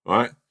you,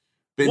 right?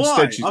 But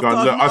instead, she's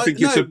going, look, I think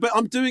it's a... But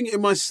I'm doing it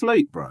in my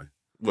sleep, bro.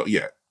 Well,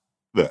 yeah.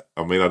 Look,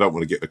 I mean, I don't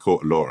want to get the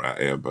court of law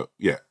out here, but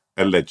yeah,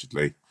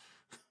 allegedly.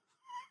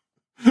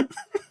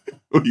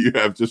 Or you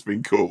have just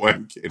been caught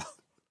wanking.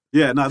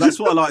 Yeah, no, that's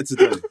what I like to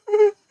do.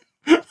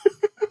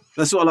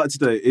 That's what I like to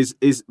do,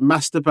 is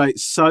masturbate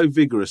so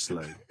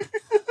vigorously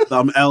that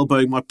I'm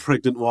elbowing my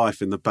pregnant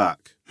wife in the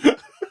back.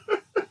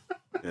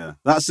 Yeah,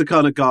 that's the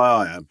kind of guy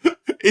I am.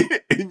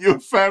 In your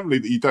family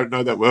that you don't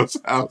know that well's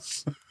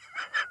house.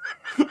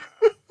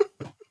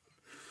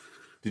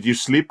 Did you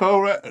sleep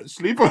all right?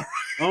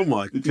 Oh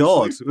my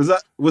God.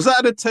 Was that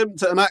an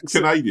attempt at an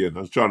accent? Canadian. I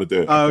was trying to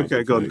do it. Oh,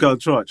 okay, go on,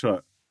 try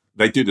it.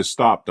 They do the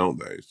stop, don't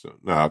they? So,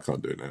 no, I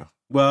can't do it now.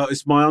 Well,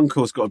 it's my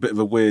uncle's got a bit of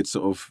a weird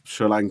sort of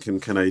Sri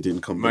Lankan Canadian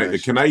combination. Mate,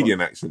 the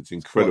Canadian accent's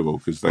incredible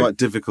because quite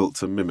difficult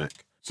to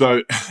mimic.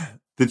 So,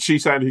 did she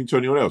say anything to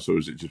anyone else, or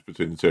was it just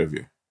between the two of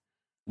you?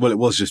 Well, it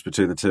was just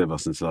between the two of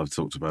us until I've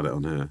talked about it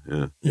on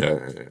here. Yeah.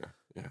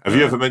 Have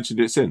you ever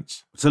mentioned it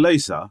since? To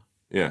Lisa?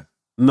 Yeah.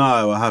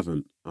 No, I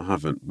haven't.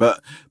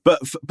 But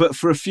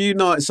for a few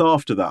nights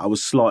after that, I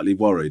was slightly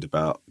worried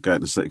about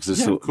going to sleep.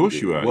 Of course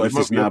you were. What if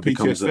this now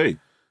becomes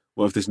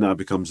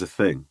a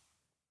thing?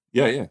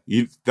 Yeah.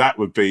 You'd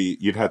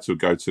had to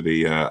go to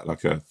the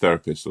like a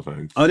therapist or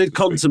something. I did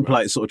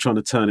contemplate sort of trying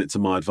to turn it to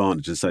my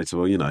advantage and say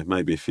to her, well,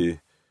 maybe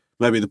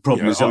the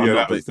problem is that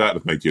would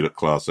have made you look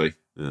classy.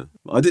 Yeah,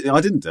 I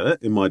didn't do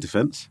it in my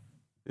defence.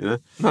 No.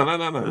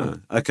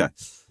 Okay.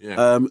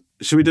 Yeah.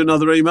 Should we do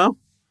another email?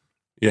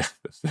 Yeah,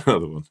 that's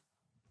another one.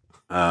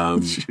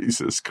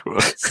 Jesus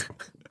Christ.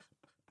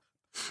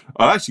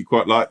 I actually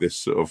quite like this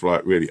sort of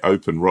like really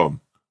open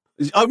ROM.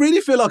 I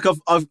really feel like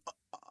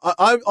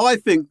I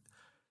think,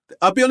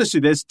 I'll be honest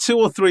with you, there's 2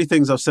 or 3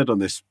 things I've said on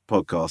this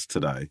podcast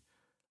today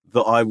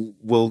that I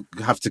will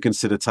have to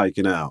consider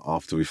taking out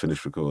after we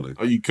finish recording.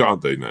 Oh, you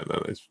can't do that.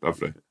 No, it's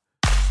lovely.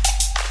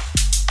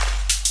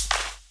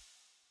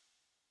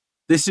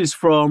 This is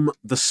from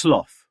The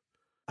Sloth.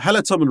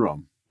 Hello, Tom and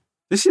Rom.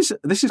 This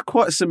is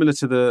quite similar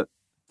to the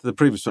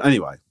previous one.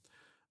 Anyway,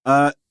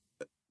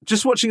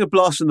 just watching a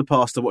blast from the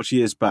past I watched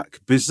years back,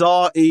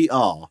 Bizarre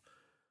ER,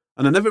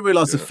 and I never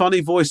realised the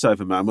funny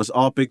voiceover man was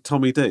our big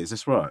Tommy D. Is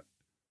this right?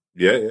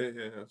 Yeah,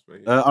 that's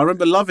me. I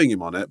remember loving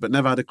him on it, but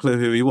never had a clue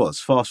who he was.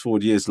 Fast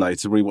forward years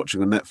later,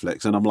 rewatching on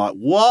Netflix, and I'm like,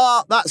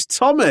 what? That's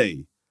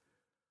Tommy!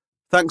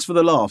 Thanks for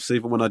the laughs,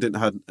 even when I didn't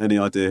have any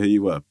idea who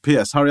you were.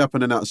 P.S. Hurry up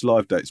and announce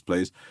live dates,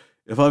 please.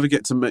 If I ever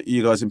get to meet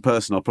you guys in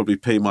person, I'll probably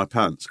pee my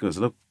pants, because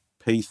I love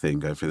pee thing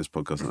going through this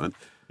podcast.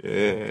 Yeah.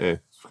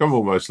 It's become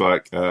almost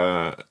like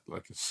a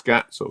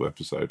scat sort of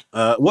episode.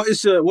 What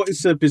is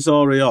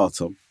Bizarre ER,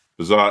 Tom?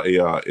 Bizarre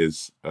ER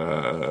is...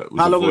 How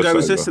long ago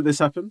was this that this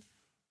happened?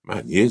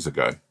 Man, years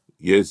and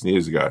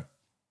years ago.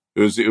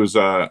 It was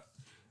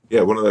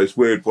one of those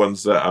weird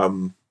ones that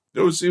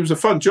it was a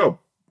fun job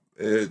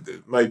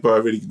made by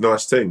a really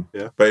nice team.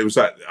 Yeah. But it was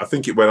I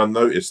think it went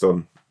unnoticed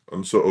on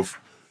sort of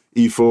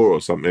E4 or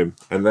something,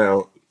 and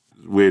now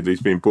weirdly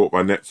has been bought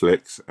by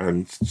Netflix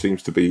and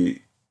seems to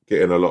be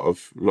getting a lot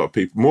of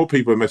people. More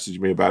people are messaging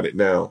me about it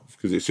now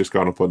because it's just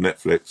gone up on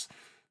Netflix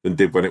than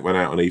did when it went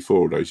out on E4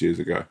 all those years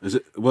ago. Is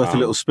it worth a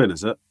little spin?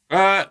 Is it?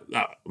 I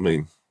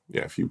mean,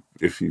 yeah. If you,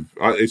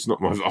 it's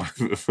not my. I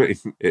mean,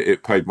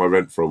 it paid my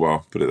rent for a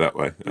while. Put it that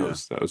way.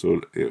 That was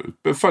all. It was,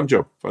 but fun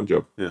job.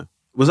 Yeah.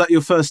 Was that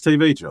your first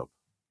TV job?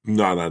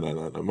 No.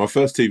 My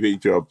first TV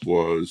job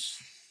was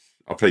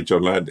I played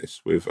John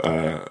Landis with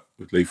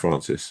Lee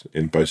Francis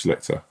in Bo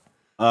Selector.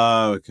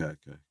 Oh, okay.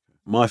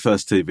 My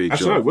first TV job.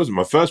 Actually, no, it wasn't.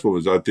 My first one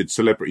was I did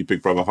Celebrity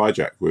Big Brother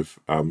Hijack with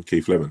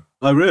Keith Lemon.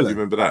 Oh, really? Do you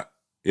remember that?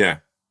 Yeah.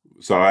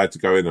 So I had to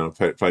go in and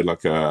I played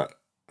like I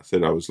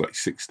said I was like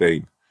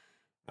 16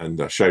 and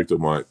I shaved all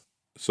my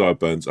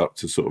sideburns up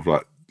to sort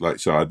of like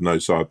so I had no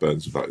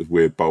sideburns with like this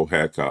weird bowl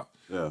haircut.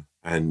 Yeah.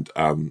 And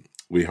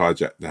we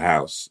hijacked the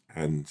house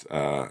and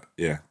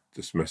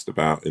just messed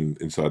about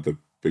inside the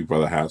Big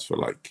Brother house for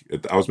like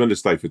I was meant to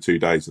stay for 2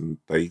 days and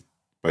they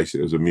basically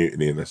there was a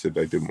mutiny and they said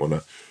they didn't want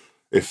to.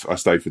 If I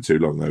stayed for too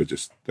long,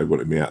 they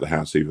wanted me out of the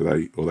house either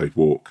they'd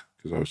walk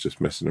because I was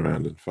just messing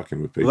around and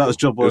fucking with people. Well, that was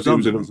job well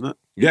done, wasn't it?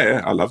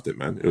 Yeah, I loved it,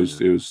 man. It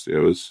was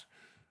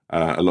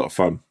a lot of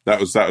fun. That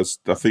was I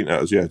think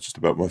that was just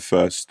about my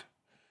first.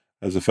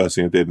 That was the first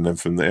thing I did, and then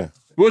from there.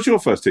 What was your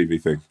first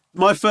TV thing?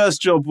 My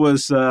first job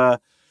was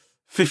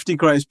 50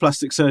 Greatest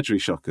Plastic Surgery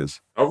Shockers.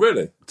 Oh,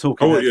 really?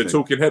 You're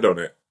Talking Head on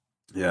it.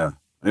 Yeah,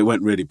 it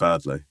went really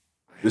badly.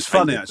 It was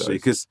funny actually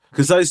because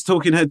those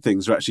Talking Head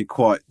things are actually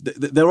quite.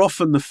 They're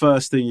often the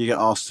first thing you get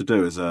asked to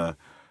do as a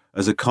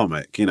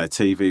comic,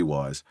 TV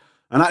wise,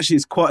 and actually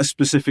it's quite a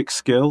specific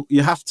skill.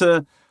 You have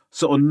to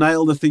sort of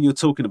nail the thing you're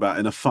talking about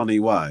in a funny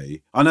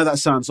way. I know that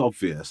sounds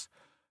obvious,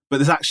 but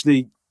it's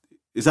actually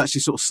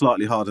sort of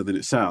slightly harder than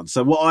it sounds.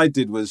 So what I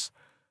did was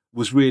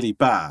really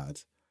bad,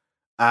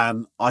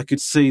 and I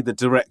could see the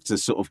director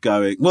sort of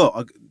going.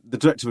 Well, the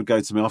director would go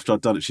to me after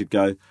I'd done it. She'd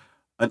go,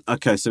 "And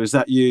okay, so is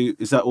that you?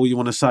 Is that all you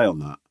want to say on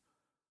that?"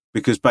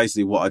 Because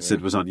basically what I'd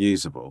said was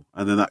unusable,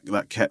 and then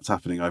that kept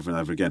happening over and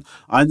over again.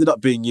 I ended up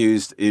being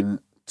used in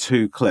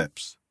 2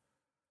 clips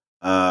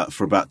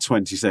for about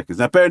 20 seconds.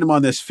 Now, bearing in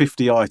mind there's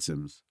 50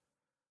 items,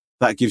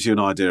 that gives you an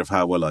idea of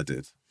how well I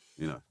did.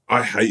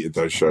 I hated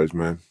those shows,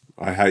 man.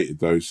 I hated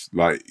those.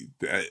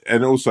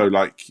 And also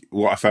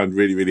what I found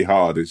really, really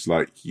hard is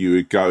you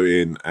would go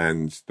in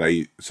and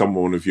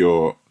someone of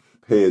your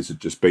peers had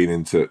just been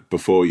into it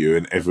before you,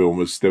 and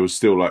there was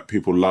still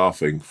people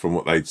laughing from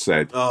what they'd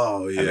said.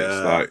 Oh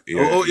yeah,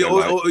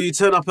 or you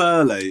turn up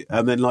early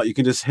and then you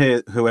can just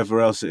hear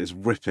whoever else it is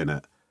ripping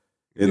it.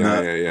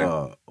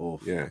 Yeah.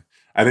 Yeah.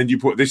 And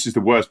then this is the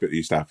worst bit that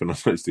used to happen on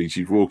those things.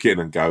 You'd walk in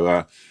and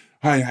go,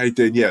 "Hey, how you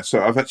doing? Yeah,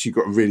 so I've actually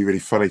got a really, really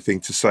funny thing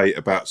to say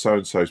about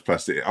so-and-so's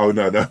plastic." "Oh,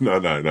 no.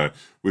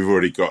 We've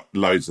already got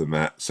loads of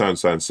that.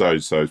 So-and-so and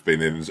so-and-so's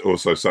been in.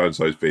 Also,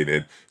 so-and-so's been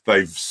in.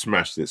 They've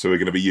smashed it, so we're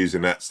going to be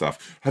using that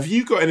stuff. Have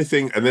you got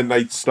anything?" And then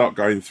they'd start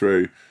going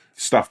through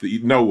stuff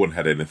that no one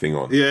had anything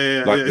on.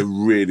 Yeah. The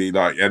really,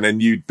 and then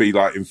you'd be,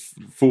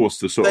 forced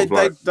to sort of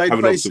have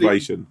an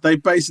observation. They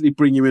basically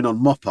bring you in on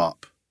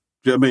mop-up.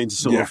 Do you know what I mean?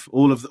 Sort of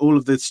all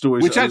of the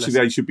stories, which actually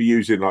they should be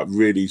using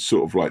really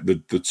sort of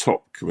the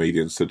top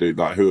comedians to do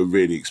who are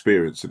really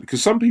experienced,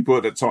 because some people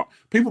at the time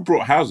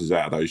brought houses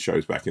out of those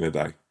shows back in the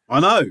day.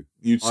 I know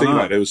you'd see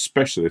there was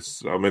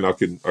specialists. I mean, I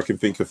can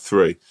think of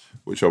 3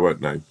 which I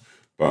won't name,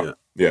 but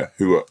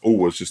who are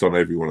always just on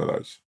every one of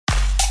those.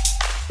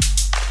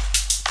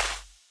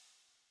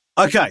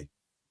 Okay,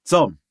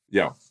 Tom.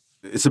 Yeah,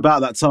 it's about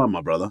that time,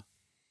 my brother.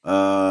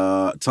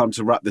 Time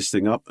to wrap this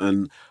thing up,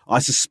 and I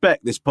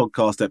suspect this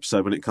podcast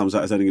episode, when it comes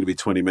out, is only going to be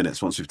 20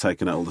 minutes once we've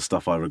taken out all the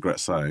stuff I regret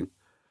saying.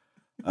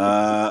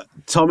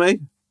 Tommy,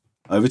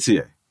 over to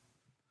you.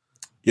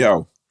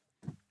 Yo,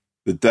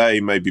 the day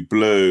may be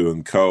blue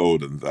and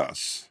cold and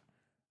thus,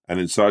 and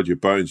inside your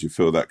bones you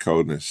feel that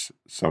coldness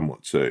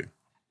somewhat too.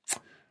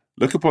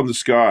 Look upon the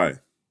sky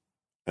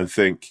and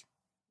think,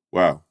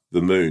 wow,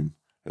 the moon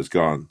has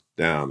gone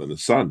down and the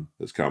sun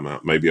has come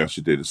out. Maybe I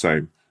should do the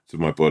same to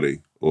my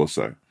body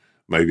also.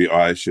 Maybe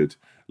I should,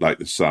 like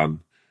the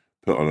sun,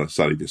 put on a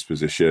sunny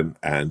disposition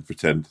and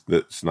pretend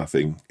that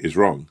nothing is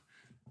wrong.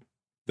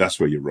 That's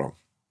where you're wrong.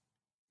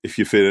 If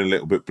you're feeling a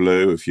little bit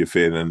blue, if you're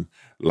feeling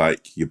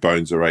like your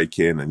bones are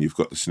aching and you've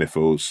got the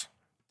sniffles,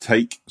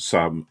 take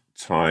some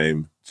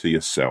time to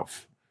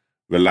yourself.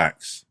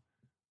 Relax.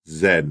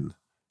 Zen.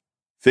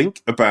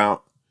 Think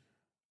about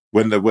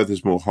when the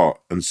weather's more hot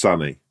and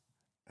sunny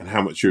and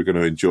how much you're going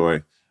to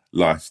enjoy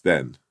life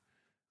then.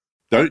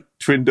 Don't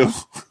trindle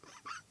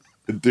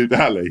and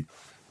do-dally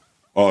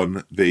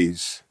on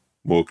these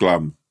more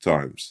glum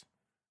times.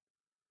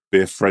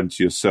 Be a friend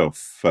to yourself,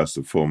 first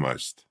and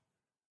foremost,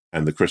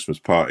 and the Christmas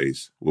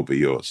parties will be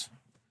yours.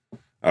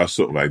 I was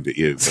sort of aimed at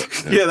you.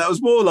 But, yeah, that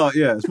was more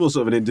it's more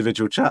sort of an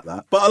individual chat,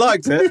 that. But I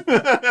liked it.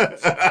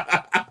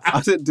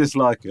 I didn't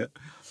dislike it.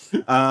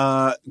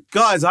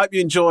 Guys, I hope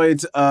you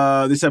enjoyed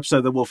this episode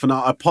of The Wolf and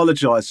I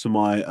apologise for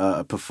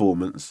my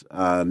performance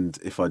and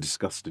if I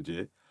disgusted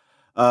you.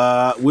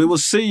 We will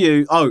see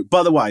you. Oh,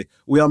 by the way,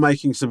 we are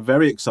making some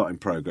very exciting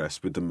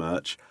progress with the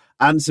merch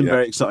and some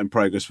very exciting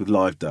progress with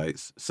live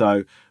dates.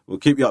 So we'll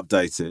keep you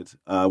updated.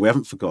 We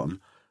haven't forgotten.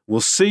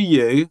 We'll see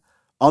you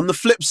on the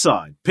flip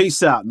side.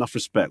 Peace out. Enough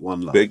respect.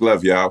 One love. Big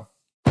love, y'all.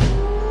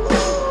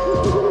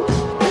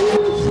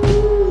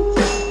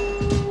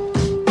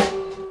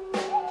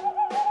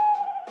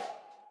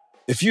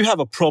 If you have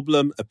a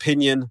problem,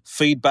 opinion,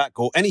 feedback,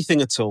 or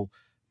anything at all,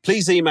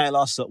 please email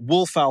us at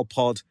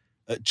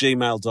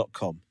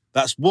wolfowlpod@gmail.com.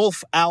 That's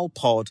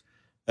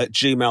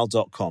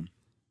wolfowlpod@gmail.com.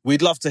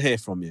 We'd love to hear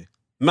from you,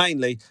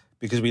 mainly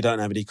because we don't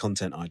have any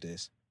content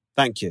ideas.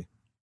 Thank you.